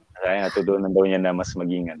 Kaya natutunan daw niya na mas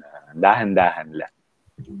maging dahan-dahan lang.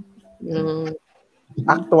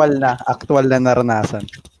 Actual na naranasan.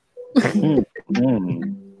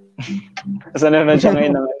 Nanonood siya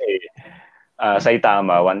ngayon ng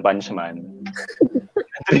Saitama, One Punch Man.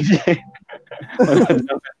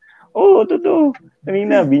 Totoo.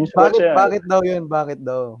 Kanina, binge watch siya. Bakit daw yun?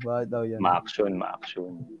 Ma-action.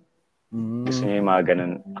 Gusto niya yung mga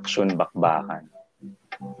ganun, action bakbakan.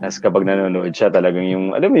 Tapos kapag nanonood siya, talagang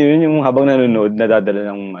alam mo yun, yung habang nanonood,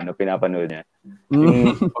 nadadala ng pinapanood niya.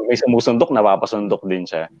 Yung pag may sumusuntok, napapasundok din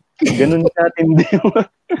siya. Ganun natin din.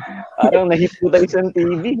 Parang na-hypnotize ang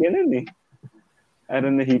TV, ganun eh.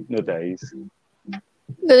 Parang na-hypnotize.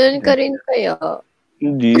 Ganun ka rin kaya?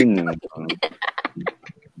 Hindi yun.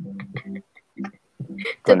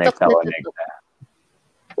 Connecta.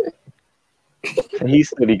 Sa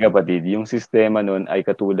history, kapatid, yung sistema nun ay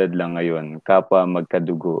katulad lang ngayon. Kapwa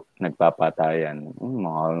magkadugo, nagpapatayan.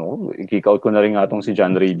 I-kick-out ko na rin nga itong si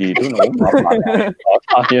John Ray dito.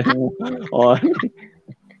 Papatayan.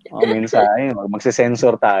 Mensahe.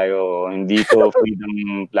 Magse-censor tayo. Hindi to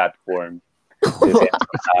freedom platform.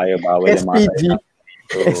 Magse-censor tayo. Bawal yung mga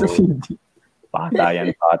SPG.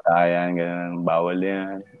 Patayan. Ganun. Bawal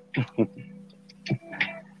yan.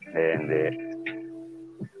 Hindi.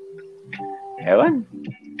 Ewan.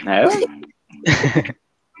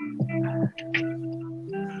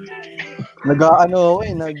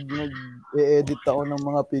 Nag-edit ako ng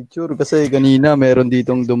mga picture kasi kanina meron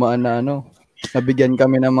ditong dumaan na nabigyan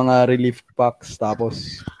kami ng mga relief packs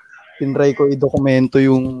tapos tinry ko i-dokumento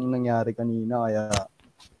yung nangyari kanina kaya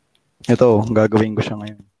ito, gagawin ko siya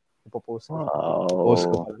ngayon. Ipopost ko. Post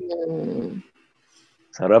ko.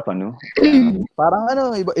 Sarap, Parang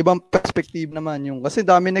ibang perspective naman yung kasi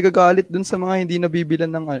dami nagagalit dun sa mga hindi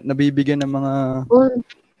nabibigyan ng mga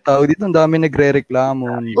tao dito, ang dami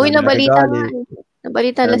nagrereklamo. Uy, nabalita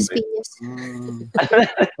Las Piñas.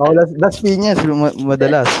 Las Piñas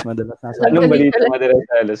madalas nasa. Anong balita madalas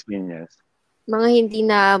sa Las Piñas? Mga hindi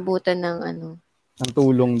naabutan ng ang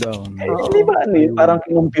tulong daw. Di ba parang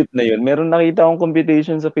kinumpute na yun. Meron nakita akong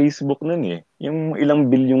computation sa Facebook nun eh. Yung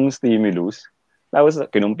ilang bilyong stimulus. Tapos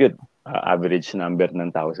kinumpute, average number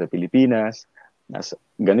ng tao sa Pilipinas, nasa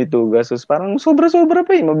ganito, gastos, parang sobra-sobra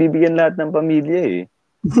pa eh, mabibigyan lahat ng pamilya eh.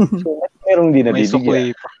 So, merong di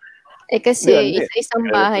nabibigyan. Kasi isa-isang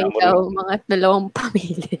bahay daw, mga 2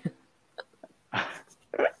 pamilya.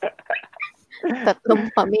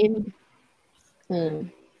 3 pamilya.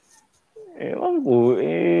 Ewan ko,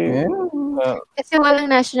 kasi walang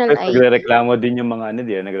national ID. Nagrereklamo din yung mga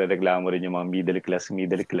nagrereklamo rin yung mga middle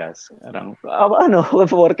class. Parang,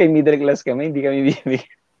 for kay middle class kami, hindi kami bibigyan.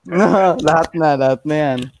 Lahat na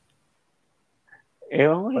yan.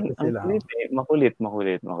 Ewan ko, makulit.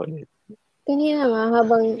 Kanina nga,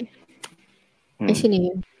 habang, sino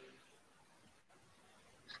yun?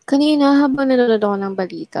 Kanina, habang nanonood ako ng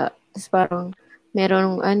balita, tapos parang,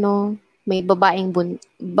 merong may babaeng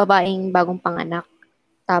bagong panganak.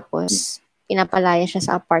 Tapos, pinapalaya siya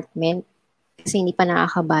sa apartment kasi hindi pa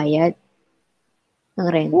nakakabayad ng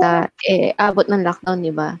renta. Abot ng lockdown,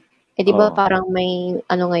 di ba? Di ba parang may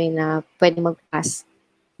ngayon na pwede mag-pass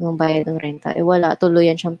ng bayad ng renta. Wala,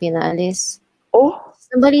 tuluyan siyang pinaalis.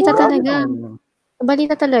 Nabalita talaga.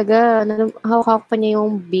 Nabalita talaga. Hawak pa niya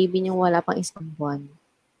yung baby niya wala pang isang buwan.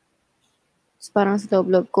 So, parang sa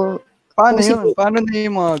loob ko. Paano yun? Paano na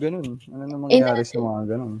yung mga ganun? Ano na mangyayari sa mga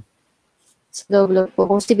ganun? Sa loob ko.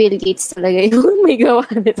 Kung si Bill Gates talaga yung may gawa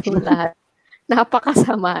nito lahat.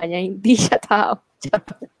 Napakasama niya. Hindi siya tao.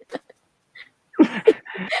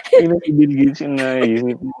 Si Bill Gates yung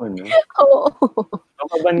naisip mo, no? Oo.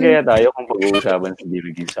 Kaban kaya tayo kung pag-uusapan si Bill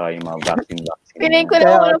Gates sa yung mga vaccine. Pinayin ko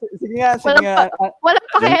lang. Sige nga. Walang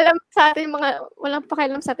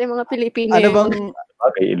pakialam sa ating mga Pilipino. Ano bang...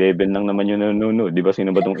 Okay, 11 lang naman yung nanonood. Di ba sino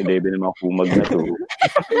ba tong 11 ng mga kumag na to?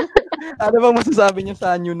 Ano bang masasabi niyo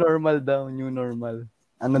sa new normal daw? New normal.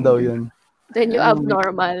 Ano daw yun? Then you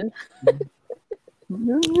abnormal.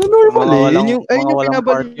 New normal yung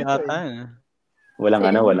park yata. Walang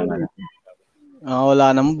ano. Wala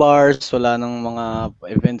nang bars, wala nang mga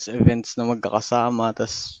events na magkakasama,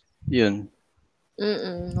 tas yun.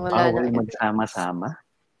 Wala nang magsama-sama?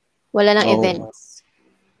 Wala nang events.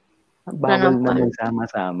 Bawal na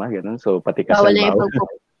magsama-sama, ganun. So, pati kasal bawal.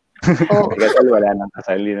 Kasal, wala nang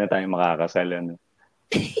kasal. Hindi na tayo makakasal. Ano.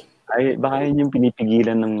 Ay, baka yun yung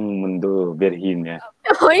pinipigilan ng mundo, Virginia.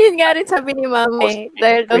 Yun nga rin sabi ni Mami.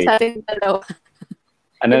 Dahil daw sa ating dalawa.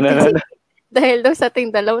 Ano? Dahil daw sa ating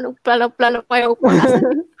dalawa, plano pa yung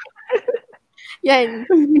upakasan. Yan.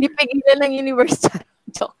 Pinipigilan ng universe.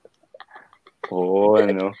 Joke.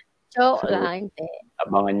 Ano. Joke lang.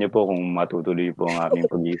 Abangan niyo po kung matutuloy po ang aming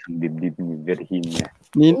pag-iisang dibdib ni Virginia.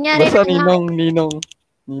 Basta Ninong.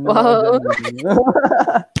 Wow.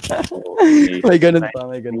 May ganun pa.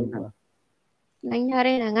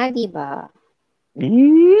 Nangyari na nga, di ba?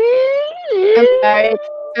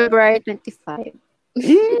 February 25.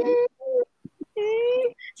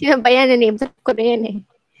 Sino ba yan? Na-name drop ko na yan eh.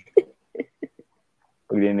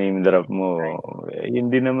 Pag name drop mo, yun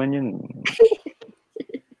din naman yun.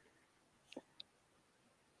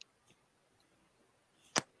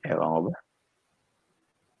 Ewan ko ba?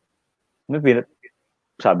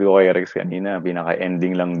 Sabi ko kay Rex kanina,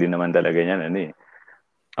 pinaka-ending lang din naman talaga niyan.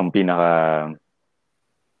 Ang pinaka-dulo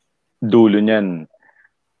niyan,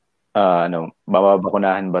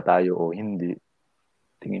 babakunahan ba tayo o hindi?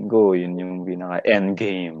 Tingin ko, yun yung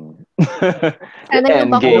pinaka-endgame.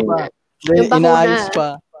 Endgame. Inaayos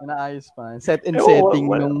pa. Set and setting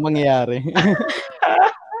nung mangyayari.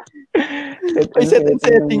 Set and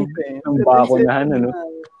setting pa eh. Ang bakunahan, ano?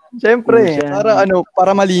 Siyempre,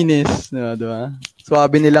 para malinis, di ba?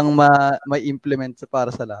 Swabe nilang ma-implement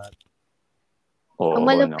para sa lahat.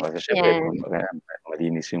 Malupit kasi syempre,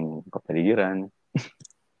 malinis yung kapaligiran.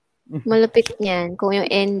 Malupit niyan kung yung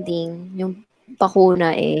ending, yung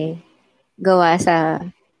bakuna gawa sa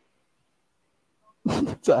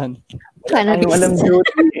saan? Wala tayong alam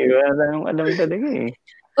duty. Wala tayong alam talaga eh.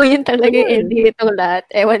 Yun talaga yung ending itong lahat.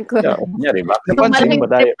 Ewan ko. Kunyari, napansin ba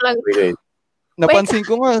tayo? Napansin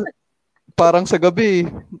ko nga, parang sa gabi,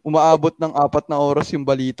 umaabot ng 4 na oras yung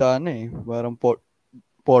balita na eh. Parang 4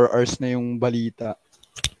 hours na yung balita.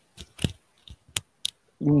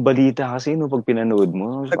 Yung balita kasi, pag pinanood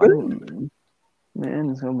mo,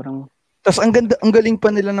 sobrang... Tapos ang galing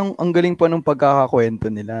pa nung pagkakakwento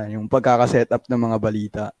nila, yung pagkaka-set up ng mga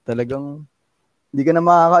balita. Talagang hindi ka na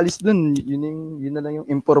makakaalis dun. Yun na lang yung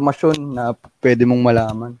impormasyon na pwede mong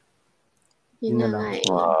malaman. Yun na lang.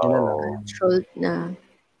 Wow. Controlled na.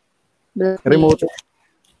 Remote.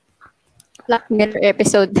 Black Mirror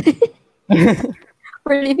episode.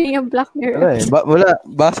 We're living a Black Mirror. Wala.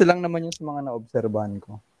 Base lang naman yun sa mga na-obserbahan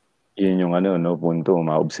ko. Yun yung punto.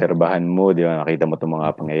 Maobserbahan mo, di ba? Nakita mo itong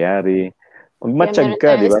mga pangyayari. Magmatsyag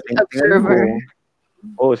ka, di ba? Si observer.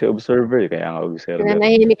 Si observer. Kaya nga observer.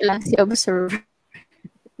 Nanahimik lang si observer.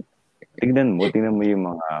 Tingnan mo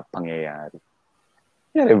yung mga pangyayari.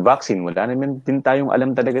 Kaya vaccine, wala naman din tayong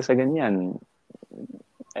alam talaga sa ganyan.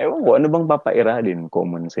 Ewan ko, ano bang papairalin?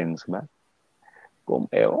 Common sense ba?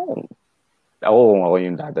 Kung ako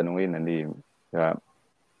yung tatanungin, hindi.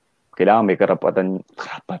 Kailangan may karapatan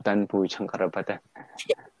po siyang karapatan.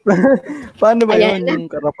 Paano ba yun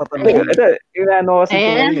yung karapatan? Ito, kasi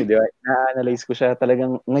ko di ba? Ina-analyze ko siya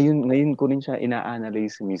talagang, ngayon ko rin siya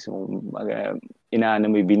ina-analyze mismo.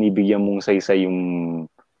 Binibigyan mong saysay yung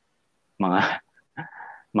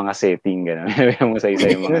mga setting, gano'n. Yung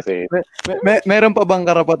saysay yung mga setting. Meron pa bang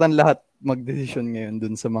karapatan lahat mag-desisyon ngayon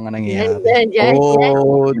dun sa mga nangyayari? Yan.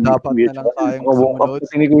 Dapat na lang tayong sumunod.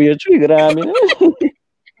 Si ni Kuya Chuy, grabe na.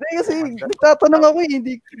 kasi nagtatanong ako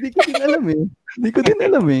hindi ko din alam eh. Hindi ko din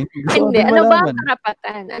alam eh. Gusto ko Hindi, din ano ba ang malaman.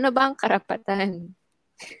 karapatan? Ano ba ang karapatan?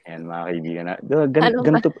 Ayan, mga kaibigan. Ano ba?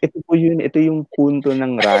 Ganito, ito po yun. Ito yung punto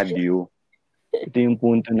ng radyo. Ito yung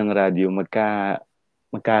punto ng radyo.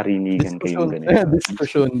 Magkarinigan kayong ganito.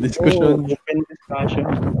 Discussion. Open discussion.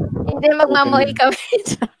 Hindi, magmamuhi kami.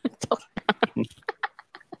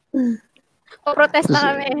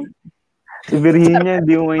 Poprotesta kami. Si Virginia,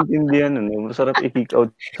 hindi mo maintindihan. Ano? Masarap i-kick out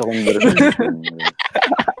sa conversation.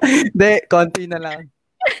 Hindi, konti na lang.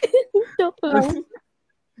 Joke lang.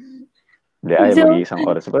 Hindi, mag-iisang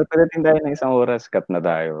oras. Pagdating tayo ng isang oras, cut na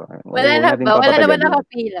tayo. Wala na ba? Wala na ba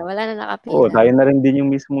nakapila? Wala na nakapila. Oo, tayo na rin din yung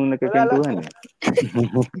mismong nagkakwentuhan.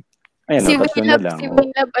 Ayan, Si tatlo na lang. Si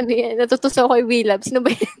Willab, ano yan? Natutuso ko kay Willab. Sino ba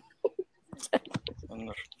yan?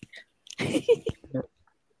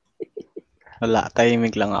 Wala,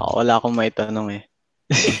 tahimik lang ako. Wala akong maitanong eh.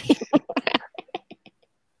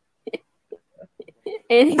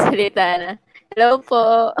 Ayun yung salita na. Hello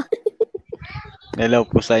po. Hello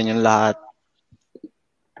po sa inyong lahat.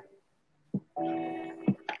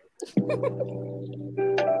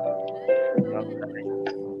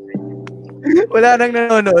 Wala nang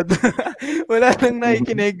nanonood. Wala nang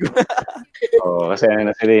nakikinig. Kasi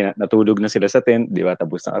natulog na sila sa tent, di ba?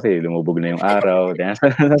 Tapos na kasi, lumubog na yung araw.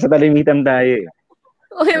 Nasa talimitan tayo eh.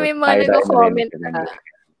 Uy, may mga nag-comment na.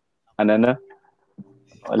 Ano na?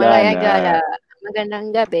 Wala Malaya na. gala. Magandang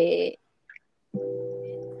gabi.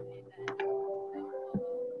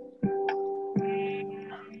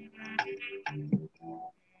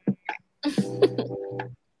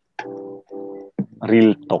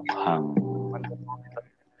 Real TALKHANG.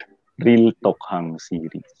 Real TALKHANG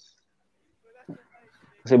series.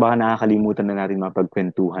 Kasi baka nakakalimutan na natin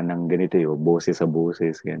mapagkwentuhan ng ganito boses sa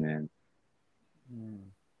boses, ganyan.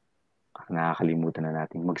 Nakakalimutan na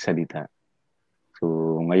natin magsalita.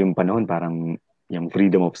 So, ngayong panahon, parang yung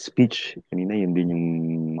freedom of speech, kanina yun din yung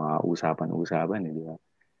mga usapan-usapan, di ba?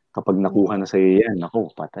 Kapag nakuha na sa'yo yan,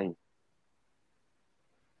 ako, patay.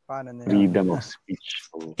 Paano na yan? Freedom of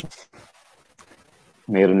speech. So,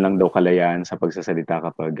 meron lang daw kalayaan sa pagsasalita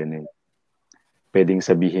kapag ganun. Pwedeng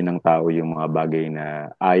sabihin ng tao yung mga bagay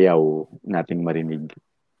na ayaw nating marinig.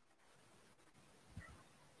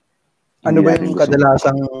 Ano ba yung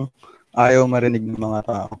kadalasang ayaw marinig ng mga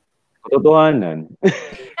tao? Katotohanan.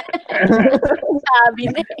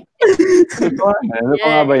 Sabi na eh. Katotohanan. Ano pa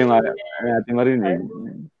nga ba yung ayaw natin marinig?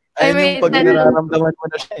 Ayun yung pag nararamdaman mo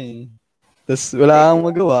na siya eh. Tapos wala kang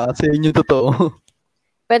magawa kasi yun yung totoo.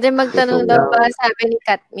 Pwede magtanong daw ba, sabi ni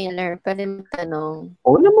Kat Miller. Pwede magtanong.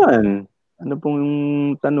 Oo naman. Ano pong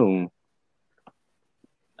tanong?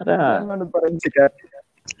 Tara. Ano pa rin si Kat?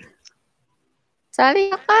 Sabi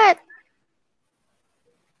niya, Kat.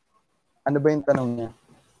 Ano ba yung tanong niya?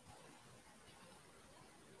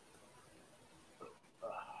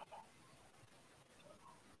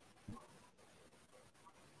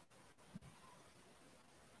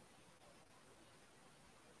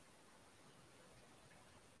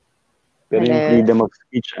 Pero yung freedom of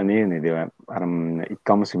speech, ano yun di ba? Parang it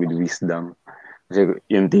comes with wisdom. Kasi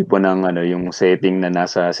yung tipo ng, yung setting na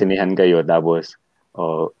nasa sinehan kayo, tapos,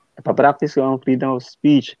 papractice ko ang freedom of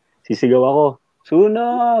speech. Sisigaw ako,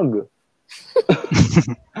 sunog!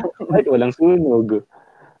 Kahit walang sunog.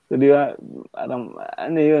 So, di ba? Parang,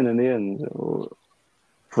 ano yun? So,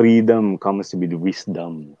 freedom comes with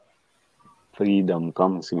wisdom. Freedom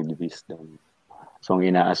comes with wisdom. So, ang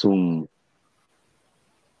ina-assume.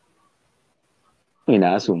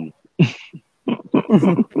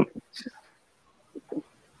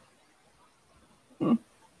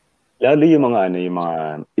 Lalo yung mga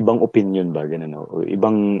ibang opinion ba, ganun, o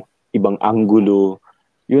ibang anggulo.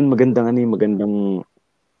 Yun, magandang,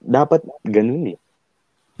 dapat ganun eh.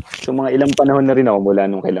 So, mga ilang panahon na rin ako mula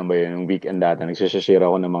nung kailan ba yun, nung weekend data, nagsashare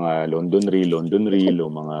ako ng mga London Reel, o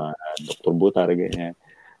mga Dr. Butar, ganyan.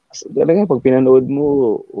 So, talaga, pag pinanood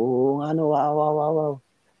mo, wow.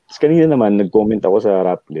 Tapos kanina naman, nag-comment ako sa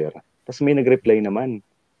Rappler. Tapos may nag-reply naman.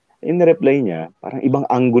 Yung na-reply niya, parang ibang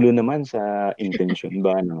angulo naman sa intention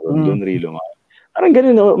ba ng London Reel. Parang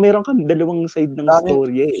ganun, meron kang dalawang side ng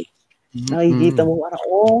story eh. Nakikita mo, parang,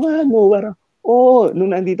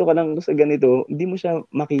 nung nandito ka lang sa ganito, hindi mo siya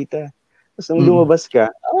makita. Tapos nung lumabas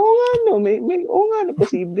ka,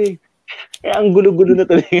 posible. Kaya ang gulo-gulo na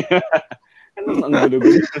talaga. Anong ang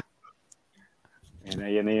gulo-gulo?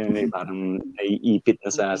 Yan na yun, parang naiipit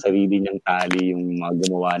na sa sarili niyang tali yung mga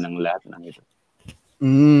gumawa ng lahat ng ito.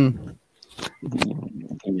 Hindi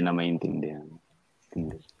niya na maintindihan.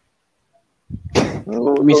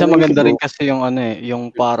 Minsan maganda rin kasi yung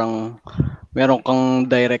yung parang meron kang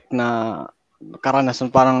direct na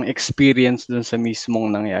karanasan, parang experience dun sa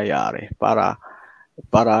mismong nangyayari. Para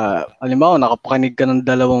halimbawa, nakapakinig ka ng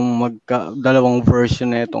dalawang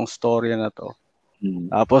version na itong story na to.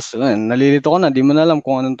 Tapos, nalilito ka na, di mo na alam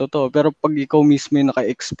kung anong totoo. Pero pag ikaw mismo yung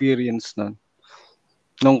naka-experience nun,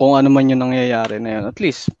 nung kung ano man yung nangyayari na yun, at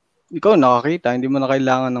least, ikaw nakakita, hindi mo na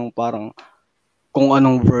kailangan ng parang kung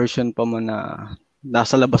anong version pa man na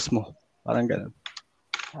nasa labas mo. Parang ganun.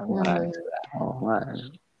 Oo nga.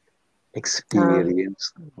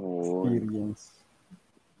 Experience. Experience.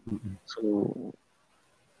 So,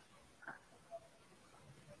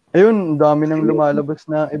 ayun, dami nang lumalabas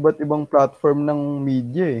na iba't ibang platform ng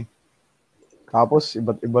media eh. Tapos,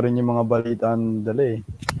 iba't iba rin yung mga balitaan dala eh.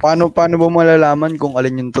 Paano ba malalaman kung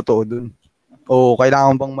alin yung totoo dun? O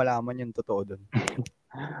kailangan bang malaman yung totoo dun?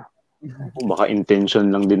 baka intention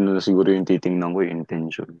lang din na siguro yung titingnan ko, yung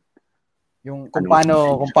intention. Yung kung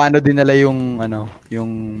paano dinala yung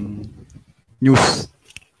yung news.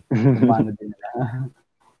 Kung paano dinala.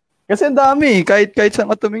 Kasi ang dami, kahit saan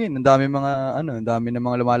ka tumingin, ang dami na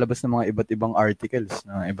mga lumalabas na mga iba't ibang articles,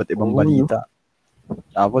 na iba't ibang balita.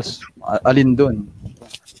 Tapos, alin doon?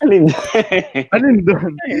 Alin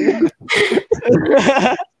doon?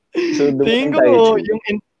 So, tingin ko yung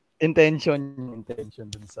intention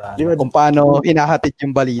dun sa kung paano hinahatid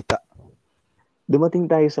yung balita. Dumating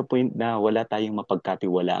tayo sa point na wala tayong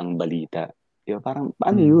mapagkatiwalaang balita. Diba? Parang,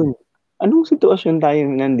 paano yun? Anong sitwasyon tayo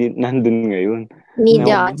nandun ngayon?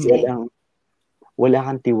 Media Wala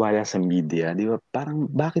kang tiwala sa media. Di ba? Parang,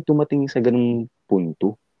 bakit tumating sa ganung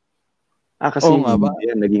punto? Kasi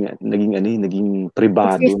media, naging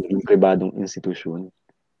pribadong institusyon.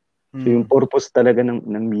 So, yung purpose talaga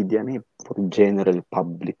ng media na for general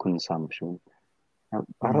public consumption.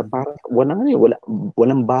 Para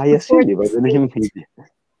walang bias yun, di ba? Ganun yung media.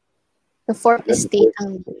 The fourth estate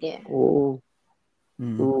ang media. Oo.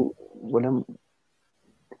 So,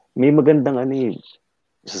 may magandang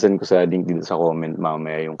isasend ko sa link dito sa comment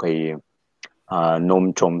mamaya yung kay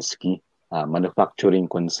Noam Chomsky, Manufacturing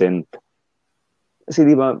Consent. Kasi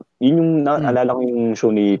di ba, yun yung naalala ko yung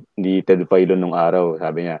show ni Ted Filon nung araw.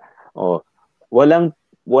 Sabi niya, walang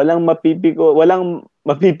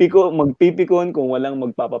magpipikon kung walang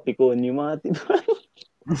magpapapikon. Yung mga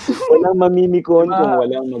walang mamimikon kung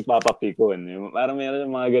walang magpapapikon. Parang meron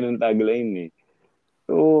mga ganun tagline eh.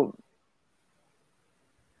 So,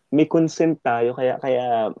 may consent tayo kaya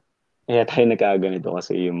tayo nagkaganito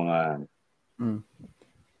kasi yung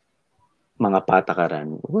mga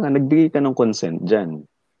patakaran. Nagbigay ka ng consent dyan.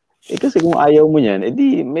 Kasi kung ayaw mo yan,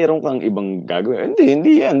 edi meron kang ibang gagawin.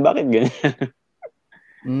 Hindi yan. Bakit ganyan?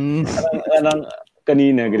 Parang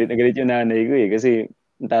kanina, galit yung nanay ko eh. Kasi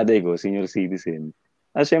ang tatay ko, senior citizen.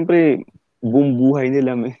 Siyempre, buong buhay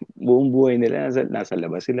nila, nasa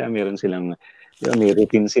labas sila. Meron silang, may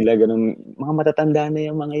routine sila, ganun. Mga matatanda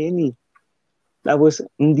na yung mga yan eh. Tapos,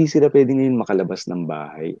 hindi sila pwede ngayon makalabas ng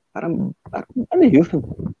bahay. Parang ano yun?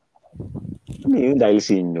 Ano yun? Dahil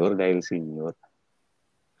senior.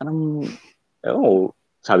 Parang,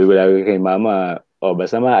 sabi ko lagi kay mama,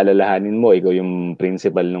 basta maalalahanin mo, ikaw yung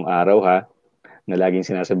principal nung araw ha, na laging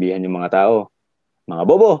sinasabihan yung mga tao, mga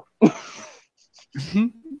bobo!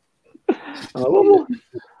 Mga bobo!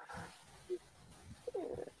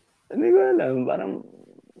 Hindi ko alam, parang,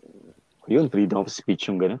 yun, freedom of speech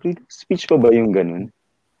yung gano'n. Freedom of speech pa ba yung gano'n?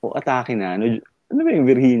 O atake na? Ano ba yung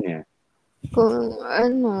Virginia?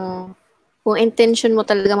 Kung intention mo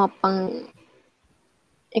talaga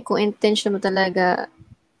kung intention mo talaga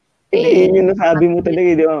yun yung nasabi mo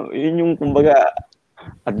talaga, di ba? Yun yung, kumbaga,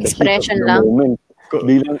 at the expression heat of the lang. moment.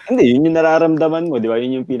 Yun yung nararamdaman mo, di ba?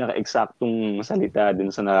 Yun yung pinaka-eksaktong salita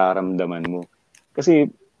dun sa nararamdaman mo. Kasi,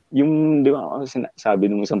 yung, di ba, sabi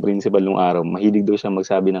nung isang principal nung araw, mahilig daw siya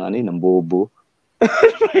magsabi ng bobo.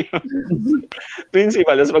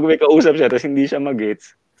 Principal, tapos pag may kausap siya, tapos hindi siya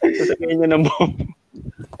mag-gets, sasabihin niya ng bobo.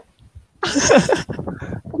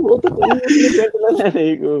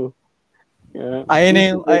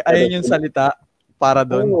 Ayun yung salita para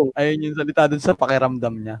doon. Ayun yung salita doon sa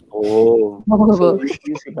pakiramdam niya. Oo. So,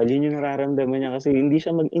 principal, yun yung nararamdaman niya kasi hindi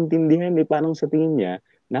siya mag-intindihan eh. Parang sa tingin niya,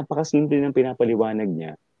 napakasimple ng pinapaliwanag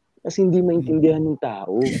niya. Kasi hindi maintindihan ng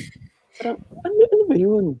tao. Parang, ano ba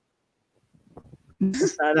yun?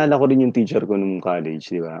 Tapos naalala ko rin yung teacher ko nung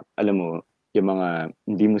college, di ba? Alam mo, yung mga,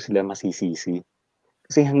 hindi mo sila masisisi.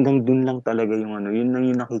 Kasi hanggang dun lang talaga yung yun lang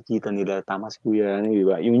yung nakikita nila. Tama si Kuya, di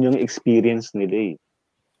ba? Yun yung experience nila eh.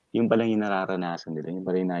 Yung pala yung nararanasan nila, yung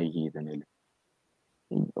pala yung nakikita nila.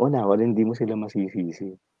 Wala, hindi mo sila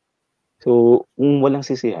masisisi. So, kung walang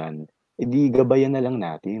sisihan, edi gabayan na lang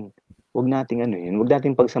natin. Huwag nating huwag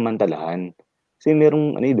nating pagsamantalahan. Kasi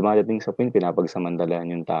merong, dumadating sa point,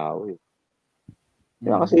 pinapagsamantalahan yung tao eh.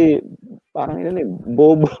 Diba, kasi parang yun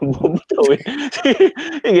bobo daw eh.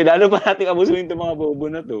 Sige, lalo pa natin abusuin itong mga bobo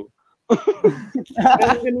na to.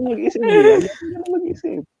 Ganun mag-isip nila. Ganun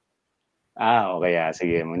mag-isip. Okay.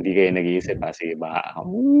 Sige. Hindi kayo nag-iisip. Sige, baka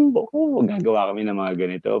gagawa kami ng mga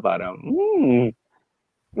ganito para,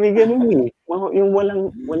 may ganun eh. Yung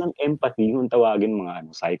walang empathy, yung tawagin mga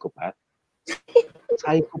psychopath.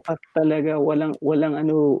 Psychopath talaga.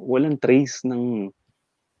 Walang trace ng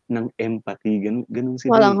empathy. Ganun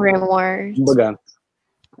sila. Walang remorse. Kumbaga,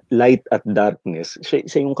 light at darkness.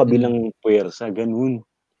 Siya yung kabilang puwersa. Ganun.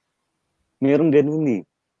 Meron ganun eh.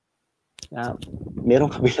 Meron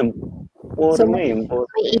kabilang forma eh.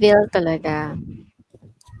 May evil talaga.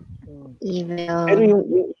 Evil. Pero yung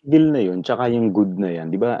evil na yun, tsaka yung good na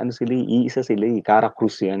yan, di ba, sila, iisa sila eh.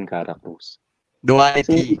 Cara-cruz yan, Cara-cruz.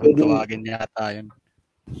 Duality, kung tawagin yata yun.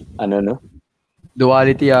 No?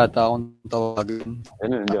 Duality yata, kung tawagin.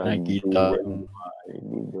 Nakikita.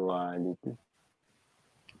 Duality.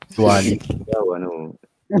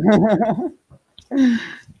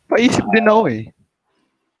 Paisip din ako eh.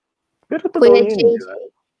 Pero totoo yun.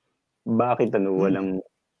 Bakit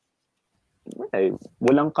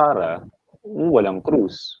walang kara, walang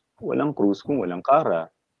cruz. Walang cruz kung walang kara.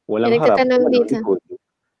 Walang harap, walang likod.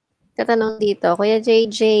 Tatanong dito, Kuya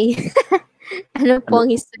JJ, ano po ang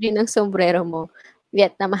history ng sombrero mo?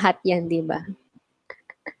 Vietnam hat yan, di ba?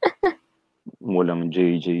 Walang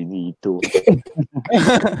JJ dito.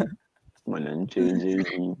 Walang JJ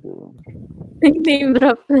dito. Name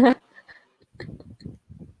drop na.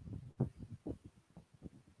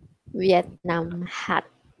 Vietnam hat.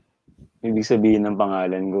 Ibig sabihin ng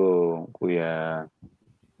pangalan ko, Kuya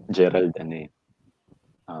Gerald,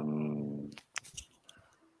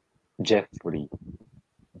 Jeffrey.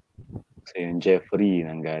 So yung Jeffrey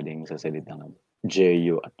nanggaling sa salitang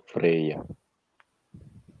Jeyo at Freya.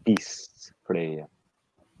 Peace, Freya.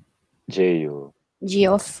 Jeyo.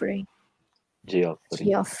 Geoffrey.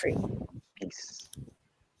 Peace.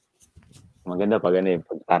 Maganda pag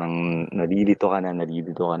parang nalilito ka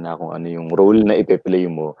na kung ano yung role na ipe-play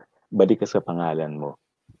mo, balik ka sa pangalan mo.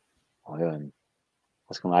 Yun.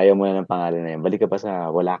 Tapos kung ayaw mo na ng pangalan na yun, balik ka pa sa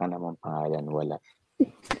wala ka namang pangalan, wala.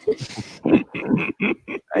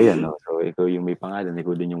 Ayan, no? So, ikaw yung may pangalan,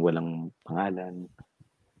 ikaw din yung walang pangalan.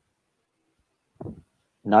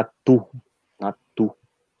 Not to.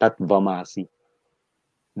 Tatvamasi.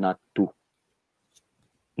 Not to.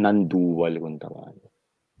 Nanduwal kung tawagin.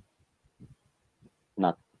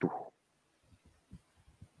 Not to.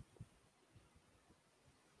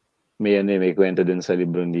 May kwento din sa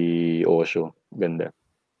libro ni Osho. Ganda.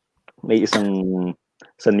 May isang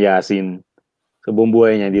sanyasin. Sa buong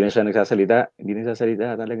buhay niya, hindi na siya nagsasalita.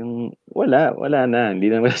 Talagang wala na. Hindi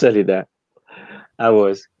na magsasalita.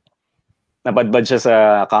 Tapos, napadbad siya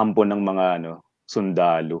sa kampo ng mga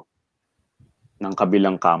sundalo. Ng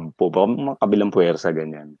kabilang kampo. Mga kabilang puwersa,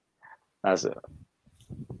 ganyan. Tapos,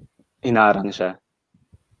 inarang siya.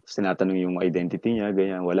 Tinatanong yung identity niya,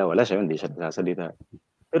 ganyan. Wala siya, hindi siya nagsasalita.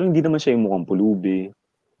 Pero hindi naman siya yung mukhang pulubi.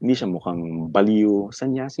 Hindi siya mukhang baliw.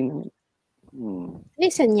 Sanyasi naman.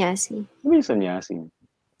 May sanyasi.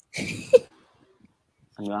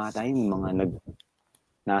 Yung mga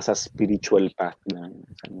nasa spiritual path na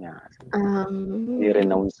sanyasi.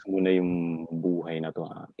 I-renounce muna yung buhay na to.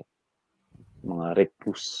 Mga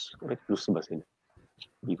recluse. Recluse ba sila?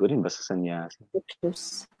 Hindi ko rin, basta sanyasi.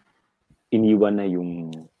 Recluse. Iniwan na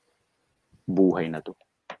yung buhay na to.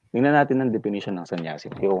 Tingnan natin ang definition ng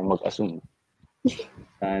sanyasi. Hindi ako mag-assume.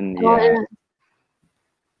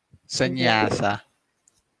 Sanyasa.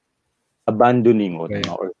 Abandoning or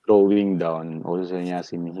throwing down. Also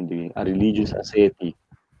sanyasi hindi a religious ascetic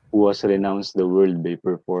who has renounced the world by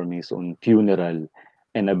performing his own funeral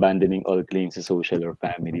and abandoning all claims to social or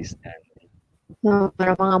family standing.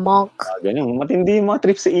 Para mga monk. Ganyan. Matindi yung mga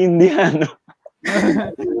trip sa India. No?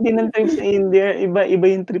 Hindi ng trip sa India. Iba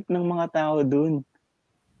yung trip ng mga tao dun.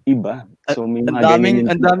 Iba. So, may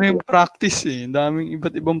ang daming practice eh. Ang daming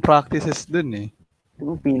iba't ibang practices dun eh.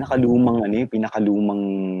 Yung pinakalumang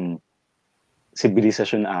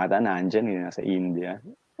sibilisasyon ata nandyan nasa India.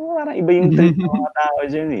 Parang iba yung trip ng mga tao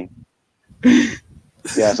dyan eh.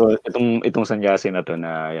 Yeah, so itong sanyasi na to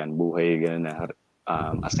na yan, buhay gano'n na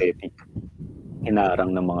ascetic.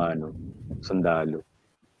 Hinarang ng mga sundalo.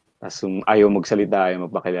 Tapos ayaw magsalita, ayaw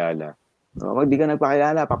magpakilala. Pag di ka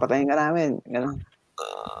nagpakilala, papatayin ka namin. Gano'n.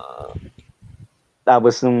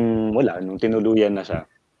 Tapos nung tinuluyan na siya,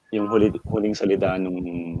 yung huling salita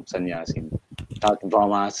nung sanyasin,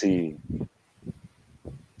 Tatvamasi.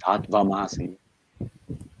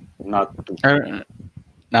 Not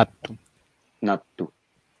to.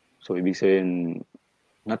 So, ibig sabihin,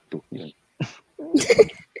 not to. Yun.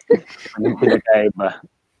 Anong pinagkaiba?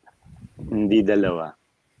 Hindi dalawa.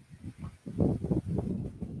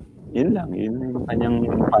 Yun lang. Yun yung kanyang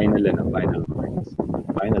final words.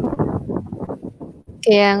 Final words.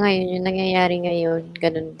 Kaya ngayon, yung nangyayari ngayon,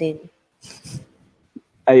 ganun din.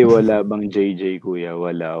 Ay, wala bang JJ, kuya?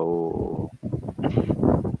 Wala, oo.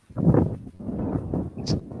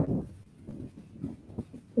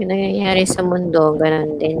 Yung nangyayari sa mundo,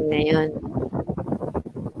 ganun din ngayon.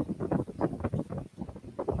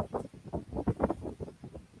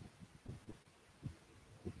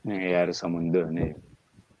 Nangyayari sa mundo,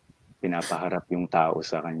 pinapaharap yung tao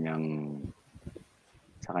sa kanyang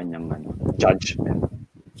judgment.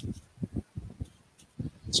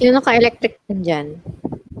 Sino naka-electric fan dyan?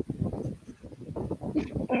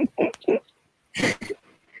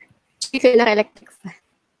 Sino kayo naka-electric fan?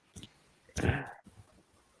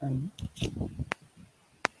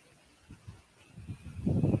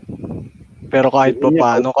 Pero kahit pa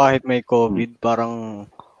paano, kahit may COVID, parang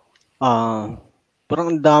ang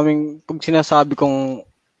daming, pag sinasabi kong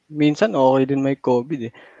minsan okay din may COVID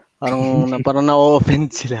eh. Parang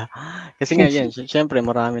na-offend sila. Kasi nga yan, syempre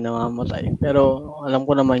marami namamatay. Pero alam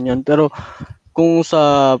ko naman yun. Pero kung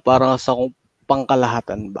parang sa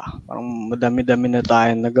pangkalahatan ba, parang madami-dami na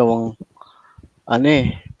tayo nagawang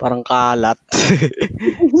parang kalat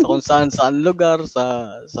sa kung saan lugar,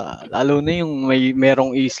 sa lalo na yung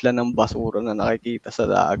merong isla ng basura na nakikita sa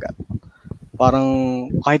dagat. Parang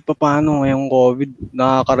kahit pa paano ngayong COVID,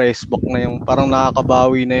 nakaka-resback na yung, parang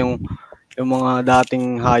nakakabawi na yung mga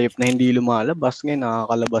dating hayop na hindi lumalabas, ngayon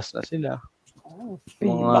nakakalabas na sila.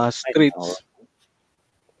 Mga streets.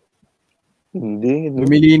 Hindi.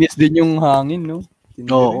 Lumilinis din yung hangin, no?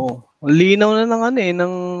 Oo. Linaw na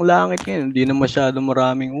ng langit ngayon. Hindi na masyado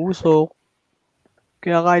maraming usok.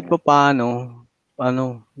 Kaya kahit pa paano,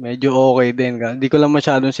 medyo okay din. Hindi ko lang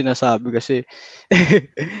masyadong sinasabi kasi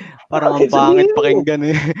parang ang pangit pakinggan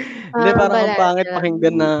eh. Hindi, parang ang pangit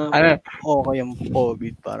pakinggan na okay yung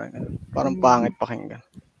COVID. Parang pangit pakinggan.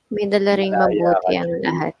 May dala ring mabuti ang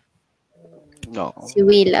lahat. No. Si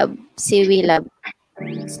Willab.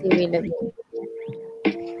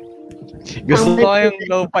 Gusto ko yung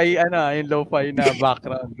lo-fi na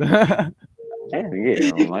background.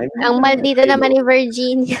 Ang maldita naman ni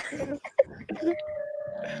Virginia.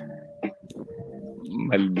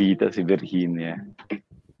 Maldita si Virginia.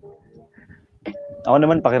 Ako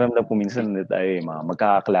naman pakiramdam ko minsan na tayo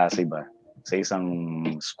magkakaklase ba sa isang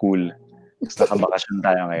school. Tapos nakabakasyon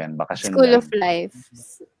tayo ngayon. School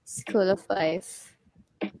of life.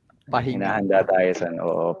 Pahinga. Hinahanda tayo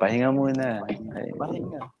pahinga muna.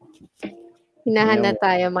 Pahinga. Hinahanda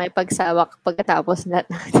tayo makipagsawak pagkatapos lahat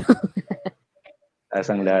na ito. Tapos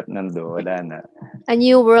ang lahat nando, wala na. A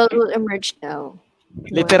new world will emerge now.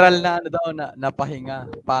 Literal na pahinga.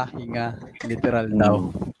 Pahinga. Literal daw.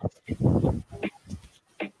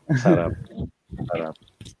 Sarap.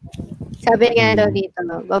 Sabi nga daw dito,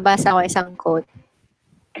 babasa ko isang quote.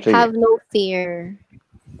 Sige. Have no fear.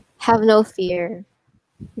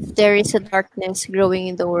 If there is a darkness growing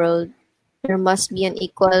in the world, there must be an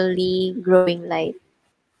equally growing light.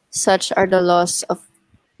 Such are the laws of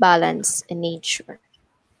balance in nature.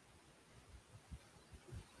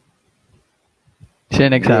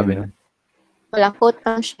 Siya nagsabi nun. Wala quote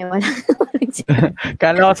lang siya.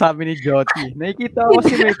 Kala ko sabi ni Joti. Nakikita ko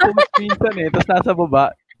kasi may post minsan eh. Tapos nasa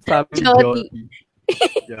baba, sabi ni Joti.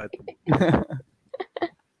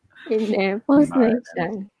 Hindi, post na siya.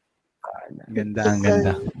 Ang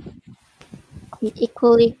ganda.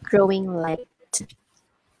 Equally growing light.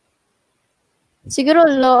 Siguro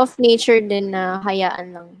law of nature din na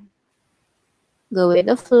hayaan lang. Go with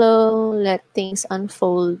the flow, let things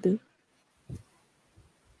unfold.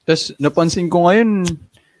 Tapos napansin ko ngayon,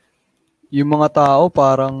 yung mga tao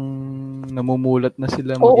parang namumulat na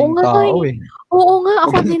sila maging tao eh. Oo nga,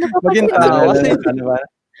 ako din napapansin. Maging tao kasi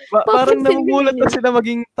parang namumulat na sila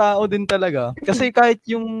maging tao din talaga. Kasi kahit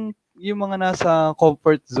yung mga nasa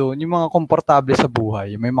comfort zone, yung mga komportable sa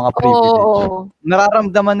buhay, may mga privilege.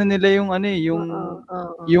 Nararamdaman na nila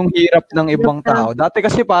yung hirap ng ibang tao. Dati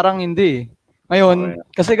kasi parang hindi. Ngayon,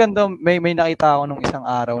 kasi ganda, may nakita ako nung isang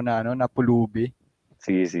araw na na pulubi.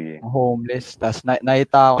 Sige. Homeless. Tapos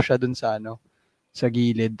nakita ko siya dun sa sa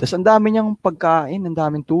gilid. Tapos ang dami niyang pagkain, ang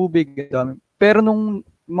daming tubig, pero nung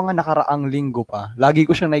mga nakaraang linggo pa, lagi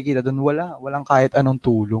ko siyang nakikita dun, walang kahit anong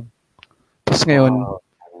tulong. Tapos ngayon,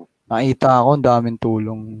 nakita ako ang daming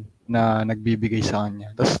tulong na nagbibigay sa kanya.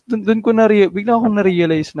 Tapos doon ko bigla akong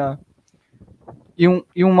na-realize na yung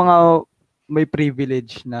mga may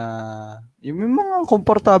privilege na yung mga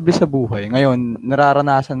komportable sa buhay. Ngayon,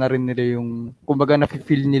 nararanasan na rin nila kumbaga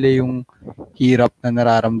nafe-feel nila yung hirap na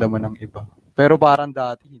nararamdaman ng iba. Pero parang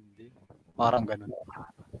dati hindi. Parang ganun.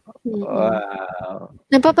 Wow.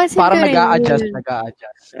 Napapansin Parang ko rin nag-a-adjust. yun.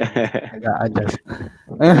 Nag-a-adjust.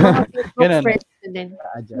 Mga Facebook Ganun. friends ko din.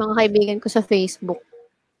 Nag-a-adjust. Mga kaibigan ko sa Facebook.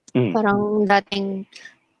 Mm. Parang dating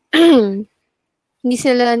hindi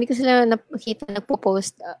ko sila nakita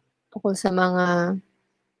nagpo-post tungkol sa mga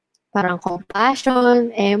parang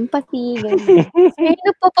compassion, empathy, ganyan. Ngayon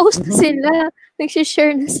nagpo-post na sila.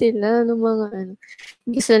 Nag-share na sila ng mga ano.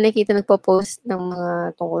 Hindi ko sila nakita nagpo-post ng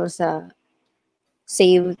mga tungkol sa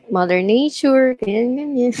save Mother Nature,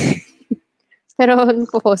 ganyan. Pero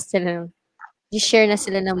nagpo-post sila. I-share na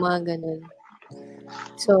sila ng mga ganun.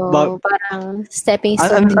 So, parang stepping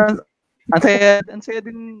stone. Ang saya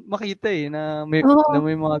din makita na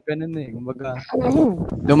may mga ganun Kumbaga,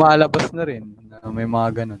 lumalabas na rin na may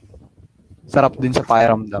mga ganun. Sarap din sa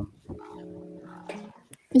pakiramdam.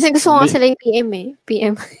 Minsan gusto ko sila yung PM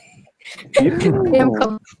PM. PM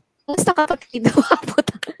ko. Basta kapatid mo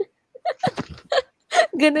puta.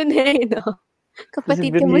 Ganun no?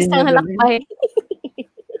 Kapatid, kamusta ang halakbay?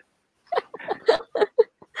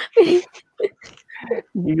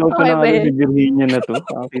 Hindi ko pa nakakita si Virginia na to.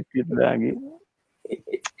 Kapit-kit lagi.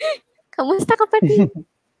 Kamusta kapatid?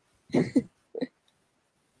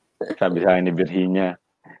 Sabi sa akin ni Virginia,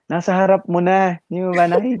 nasa harap mo na. Hindi mo ba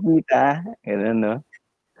nakikita? Ganun, no?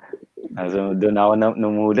 So, doon ako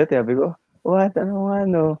numulat. Sabi ko, what?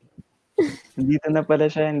 Ano? Nandito na pala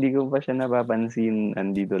siya. Hindi ko pa siya napapansin.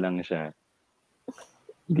 Andito lang siya.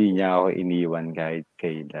 Hindi niya ako iniwan kahit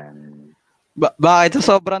kailan. Bakit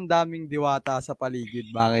sa sobrang daming diwata sa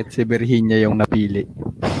paligid, bakit si Virginia yung napili?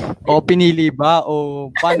 O pinili ba?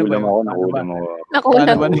 O paano ba? Nakulam ako.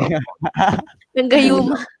 Nakulam ako.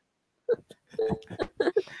 Nanggayuma.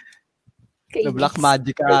 Na black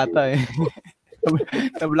magic ata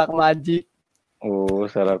Na black magic.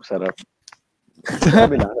 Oo, sarap.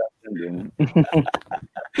 Sabi lang din.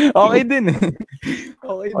 Okay din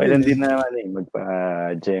Okay lang din naman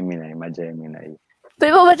magpa-Gemini, ma-Gemini.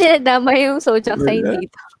 Pwede mo ba tinadama yung zodiac sign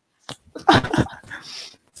dito?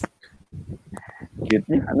 Cute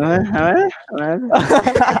niya.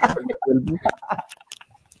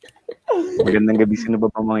 Magandang gabi. Sino ba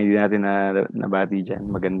pa mga hindi natin nabati dyan?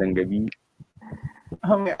 Magandang gabi.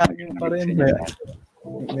 May anim pa rin.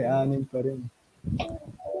 May anim pa rin.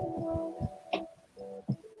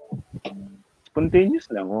 Spontaneous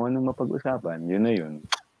lang kung anong mapag-usapan. Yun na yun.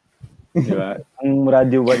 Diba? Ang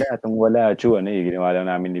radyo wala. Ginawa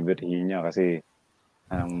lang namin ni Virginia kasi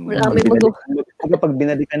pag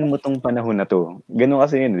binalikan mo tong panahon na to, ganun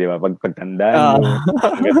kasi yun, di ba? Pagtandaan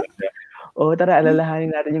mo, tara,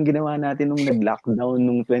 alalahanin natin yung ginawa natin nung nag-lockdown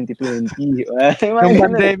nung 2020. Nung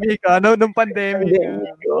pandemic, Nung pandemic.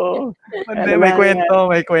 May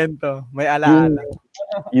kwento. May alaala.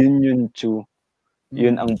 Yun, Chu.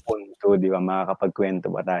 Yun ang punto, di ba?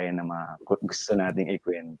 Makakapagkwento ba tayo ng mga gusto nating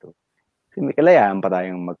ikwento? Kasi may kalayaan pa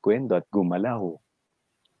tayong magkwento at gumalaw.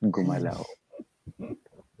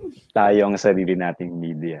 Tayo ang sarili nating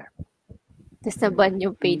media. Tapos naban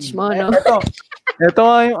yung page mo, no? Ito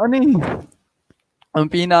yung ang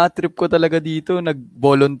pinaka-trip ko talaga dito,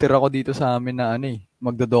 nag-volunteer ako dito sa amin na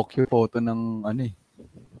magdo-docu photo ng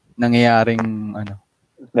nangyayaring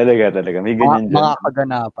Talaga. May ganyan dyan. Mga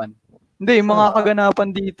kaganapan. Hindi, yung mga kaganapan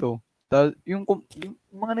dito. Yung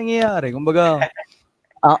mga nangyayari. Kumbaga,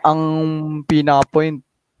 ang pinaka-point,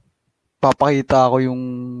 papakita ko yung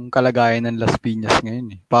kalagayan ng Las Piñas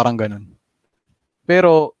ngayon. Parang ganun.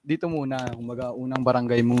 Pero, dito muna. Kumbaga, unang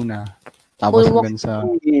barangay muna. Tapos hanggang sa...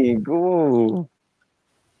 Go!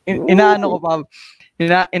 Inaano ko pa,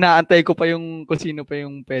 inaantay ko pa yung kung sino pa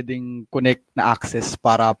yung pwedeng connect na access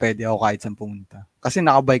para pwede ako kahit saan pumunta. Kasi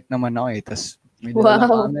nakabike naman ako tas may dala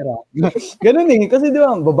camera. Ganun kasi di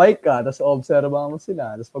ba, babike ka, tas observa mo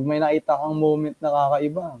sila. Tas pag may nakita kang moment na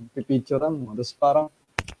kakaiba, pipicturean mo. Tas parang,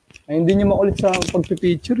 hindi nyo makulit sa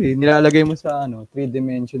pagpipicture Nilalagay mo sa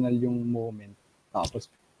 3-dimensional yung moment. Tapos,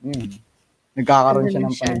 nagkakaroon siya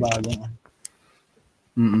ng panibagong.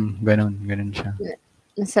 Ganun siya.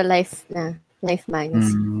 Nasa life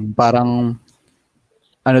magazine. Parang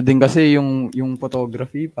din kasi yung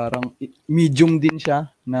photography, parang medium din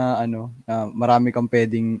siya na marami kang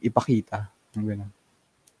pwedeng ipakita. Ganun.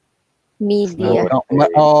 Media.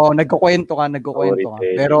 Nagkukwento ka.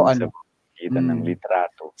 Pero kita ng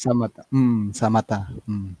litrato. Sa mata.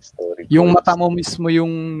 Yung mata mo mismo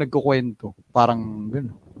yung nagkukwento. Parang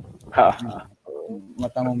gano'n.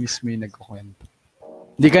 Mata mo mismo yung nagkukwento.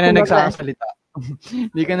 Hindi ka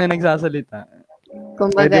na nagsasalita.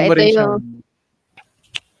 Kumbaga,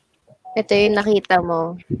 ito yung nakita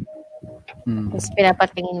mo. Tapos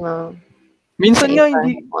pinapatingin mo. Minsan nga, Iba,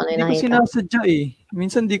 hindi kung ano yung ko nakita. sinasadya eh.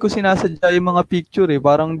 Minsan di ko sinasadya yung mga picture eh.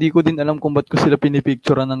 Parang di ko din alam kung ba't ko sila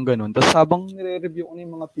pinipicturean ng ganun. Tapos habang nire-review ko na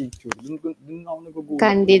yung mga picture, dun ako nagugulat.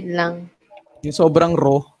 Candid lang. Yung sobrang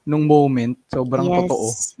raw nung moment, sobrang Yes. totoo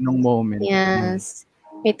nung moment. Yes.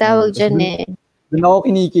 May tawag dyan eh. Doon ako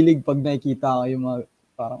kinikilig pag nakikita ko yung mga,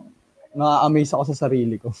 parang, na-amaze ako sa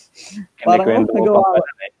sarili ko. Parang, Kinikwento mo nagawa pa ko.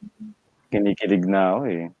 pala eh. Kinikilig na ako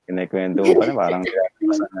eh. Kinikwento mo pa na parang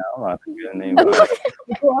pinapasa na ako. Parang gano'n na yung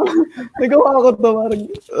Nagawa ko to. Parang,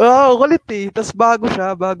 kulit eh. Tapos bago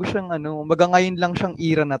siyang maga ngayon lang siyang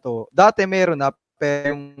era na to. Dati meron na,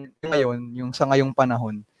 pero yung ngayon, yung sa ngayong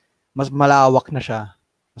panahon, mas malawak na siya.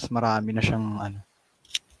 Mas marami na siyang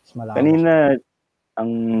mas malawak. Kanina,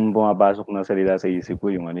 ang pumapasok na salita sa isip ko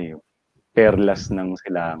yung yung perlas ng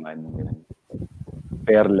silangan.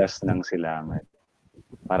 Perlas ng silangan.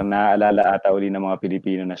 Parang naaalala ata uli ng mga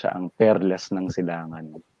Pilipino na siya ang perlas ng silangan.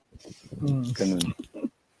 Ganun.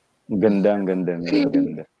 Ang ganda.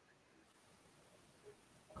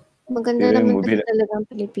 Maganda Pero naman kasi talaga ang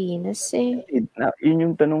Pilipinas eh. Yun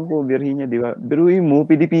yung tanong ko, Virginia, di ba? Biruin mo,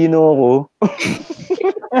 Pilipino ako.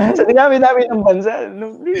 Sa dami-dami ng bansa.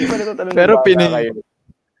 Hindi pa natatanong Pero bata Pinay. kayo.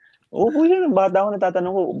 Oo, kuya, ng bata ako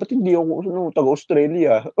natatanong ko, ba't hindi ako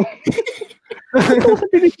taga-Australia? Ako sa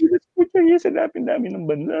Pilipinas po siya, sa dami-dami ng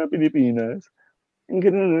bansa, Pilipinas. Ang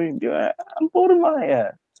ganun, di ba? Ang forma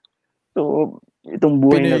kaya. So, itong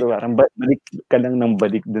buhay na to, parang balik ka lang ng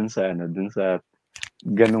balik dun sa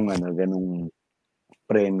ganung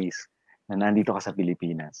premise na nandito ka sa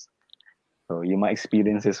Pilipinas. So, yung mga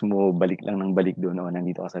experiences mo, balik lang ng balik doon na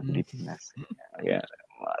nandito ka sa Pilipinas. Kaya,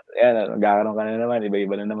 magkakaroon ka na naman,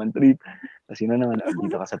 iba-iba na naman trip. Kasi naman,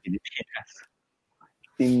 nandito ka sa Pilipinas.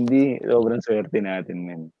 Hindi, sobrang swerte natin,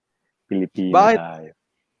 men. Pilipino tayo.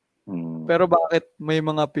 Pero bakit may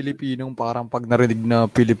mga Pilipinong parang pag narinig na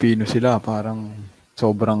Pilipino sila, parang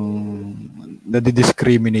sobrang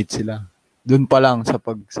nadidiscriminate sila? Doon pa lang sa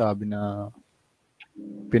pagsabi na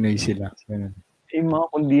Pinoy sila. Ganun. Yung mga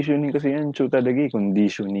conditioning kasi yan, talaga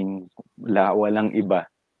conditioning. Walang iba.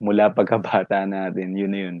 Mula pagkabata natin,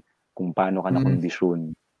 yun na yun. Kung paano ka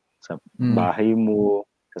na-kondisyon. Sa bahay mo,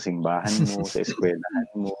 sa simbahan mo, sa eskwelahan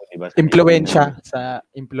mo, diba? Impluwensya. Sa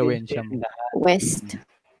impluwensya mo. West.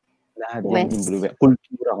 Lahat yan,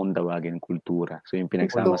 kultura kung tawagin, kultura. So yung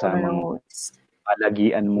pinagsama-samang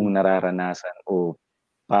palagian mong nararanasan o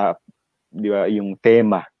di ba, yung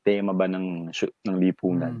tema ba ng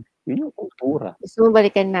lipunan. Yun yung kultura. Gusto mo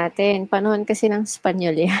balikan natin. Panahon kasi ng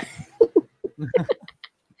Espanyol yan.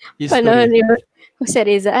 Panahon yun. Jose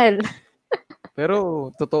Rizal. Pero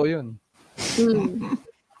totoo yun.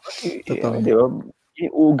 Totoo. Di ba?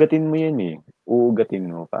 Uugatin mo yan eh. Uugatin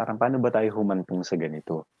mo. Parang paano ba tayo humantong sa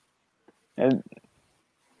ganito? Ito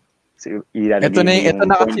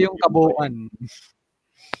na kasi yung kabuuan.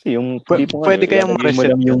 Pwede kayang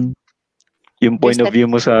ma-reset yung point of view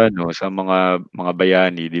mo sa sa mga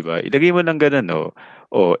bayani, di ba? Ilagay mo ng ganun,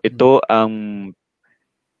 ito ang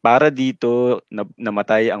para dito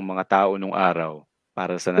namatay ang mga tao nung araw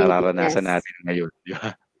para sa nararanasan natin ngayon, di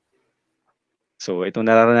ba? So, itong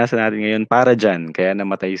nararanasan natin ngayon para dyan, kaya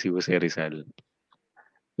namatay si Jose Rizal.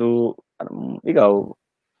 So, ikaw,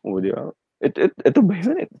 di ba? Ito ba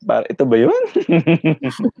yun? Ito ba yun?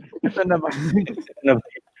 Ito na ba? Ito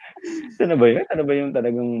na ba yun? Ano ba yung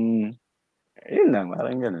talagang yun lang,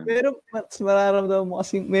 parang gano'n. Pero mas mararamdaman mo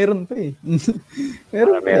kasi meron pa eh.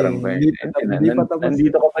 meron pa eh.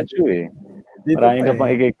 Nandito ka pa, Chu eh. Maraming ka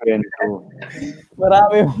pang ikikwento.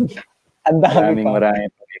 Maraming pang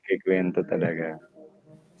ikikwento talaga.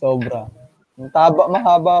 Sobra.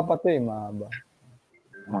 Mahaba pa to eh, mahaba.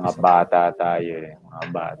 Mga bata tayo eh, mga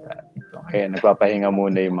bata. Kaya nagpapahinga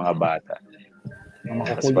muna yung mga bata.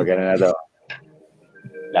 Tapos pag ano na daw,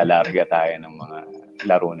 lalarga tayo ng mga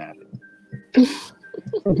laro natin.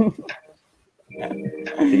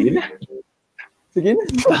 Sige na.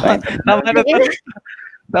 Tama na to.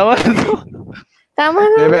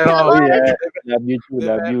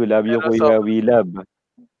 Love you, Kuya. We love.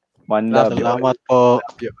 One love. Salamat po.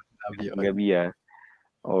 Love you. Gabi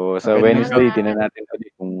sa Wednesday, tinan natin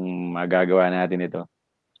ulit kung magagawa natin ito.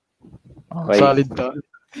 Okay. Solid to.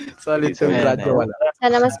 Radyo wala.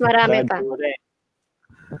 Sana mas marami pa.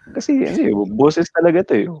 Kasi boses talaga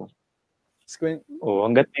to eh.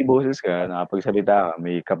 Hanggat may boses ka, nakapagsalita ka,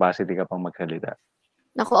 may capacity ka pang magsalita.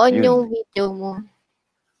 Naka-on yung video mo.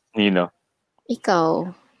 Nino?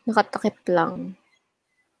 Ikaw. Nakatakip lang.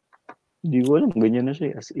 Hindi ko alam. Ganyan na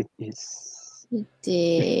siya as it is.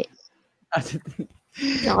 Hindi.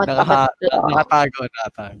 Nakatago.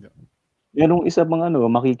 Merong isa pang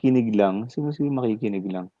makikinig lang. Sino makikinig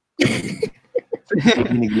lang?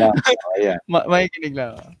 Makikinig lang. Ayan. Makikinig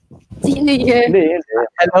lang. Sino yan? Hindi.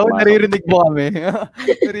 Hello, naririnig mo kami.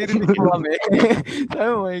 Naririnig mo kami. Sabi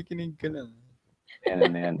mo, makikinig ka lang.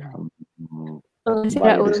 Ayan.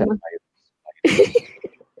 Sira Virus ulo. and virus.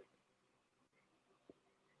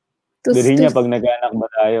 Bilhin niya, pag nag-anak ba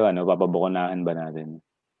tayo, papabukunahan ba natin?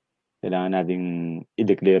 Kailangan nating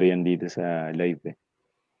i-declare yan dito sa live eh.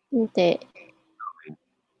 Hindi.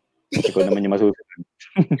 Ikaw naman yung masusunod.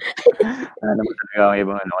 Ano naman talaga ang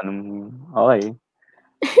ibang okay.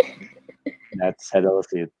 That settles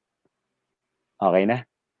it. Okay na.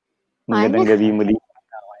 Magandang gabi muli.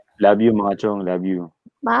 Love you mga chong, love you.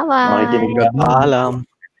 Bye-bye. Makikinig ka.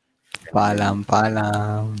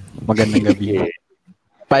 Paalam. Magandang gabi.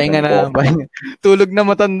 Pahinga na. Tulog na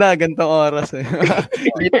matanda, gantong oras eh.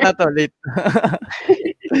 Late na to, late.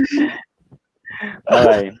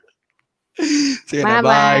 Okay. Sige na,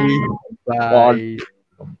 bye. Bye.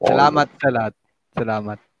 Salamat sa lahat.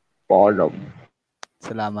 Salamat. Paalam.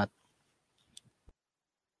 Salamat.